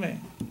visit me.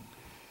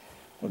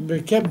 But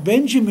they kept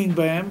Benjamin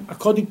by him,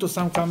 according to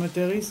some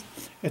commentaries.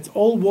 It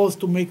all was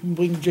to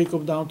bring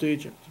Jacob down to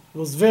Egypt. It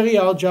was very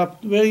hard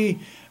job, very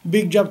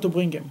big job to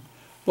bring him.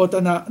 But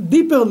on a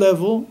deeper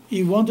level,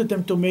 he wanted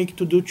them to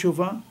do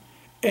tshuva,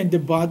 and the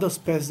brothers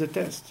passed the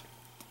test.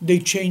 They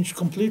changed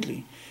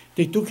completely.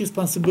 They took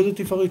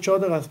responsibility for each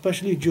other,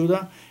 especially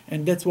Judah,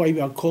 and that's why we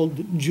are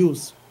called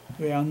Jews.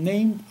 We are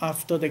named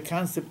after the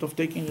concept of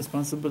taking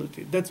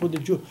responsibility. That's what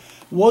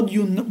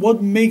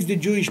what makes the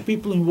Jewish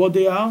people and what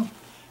they are.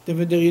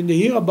 When they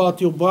hear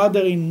about your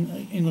brother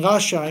in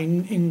Russia,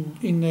 in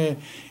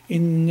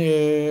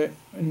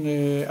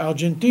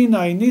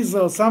Argentina, in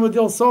Israel, somebody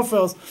else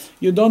suffers,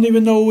 you don't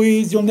even know who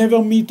he is, you'll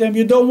never meet him,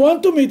 you don't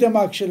want to meet him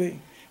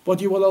actually,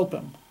 but you will help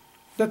him.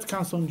 That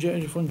comes from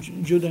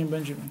Judah and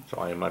Benjamin. So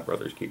I am my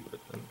brother's keeper.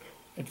 Then.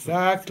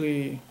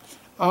 Exactly.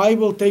 I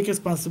will take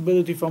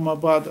responsibility for my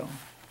brother.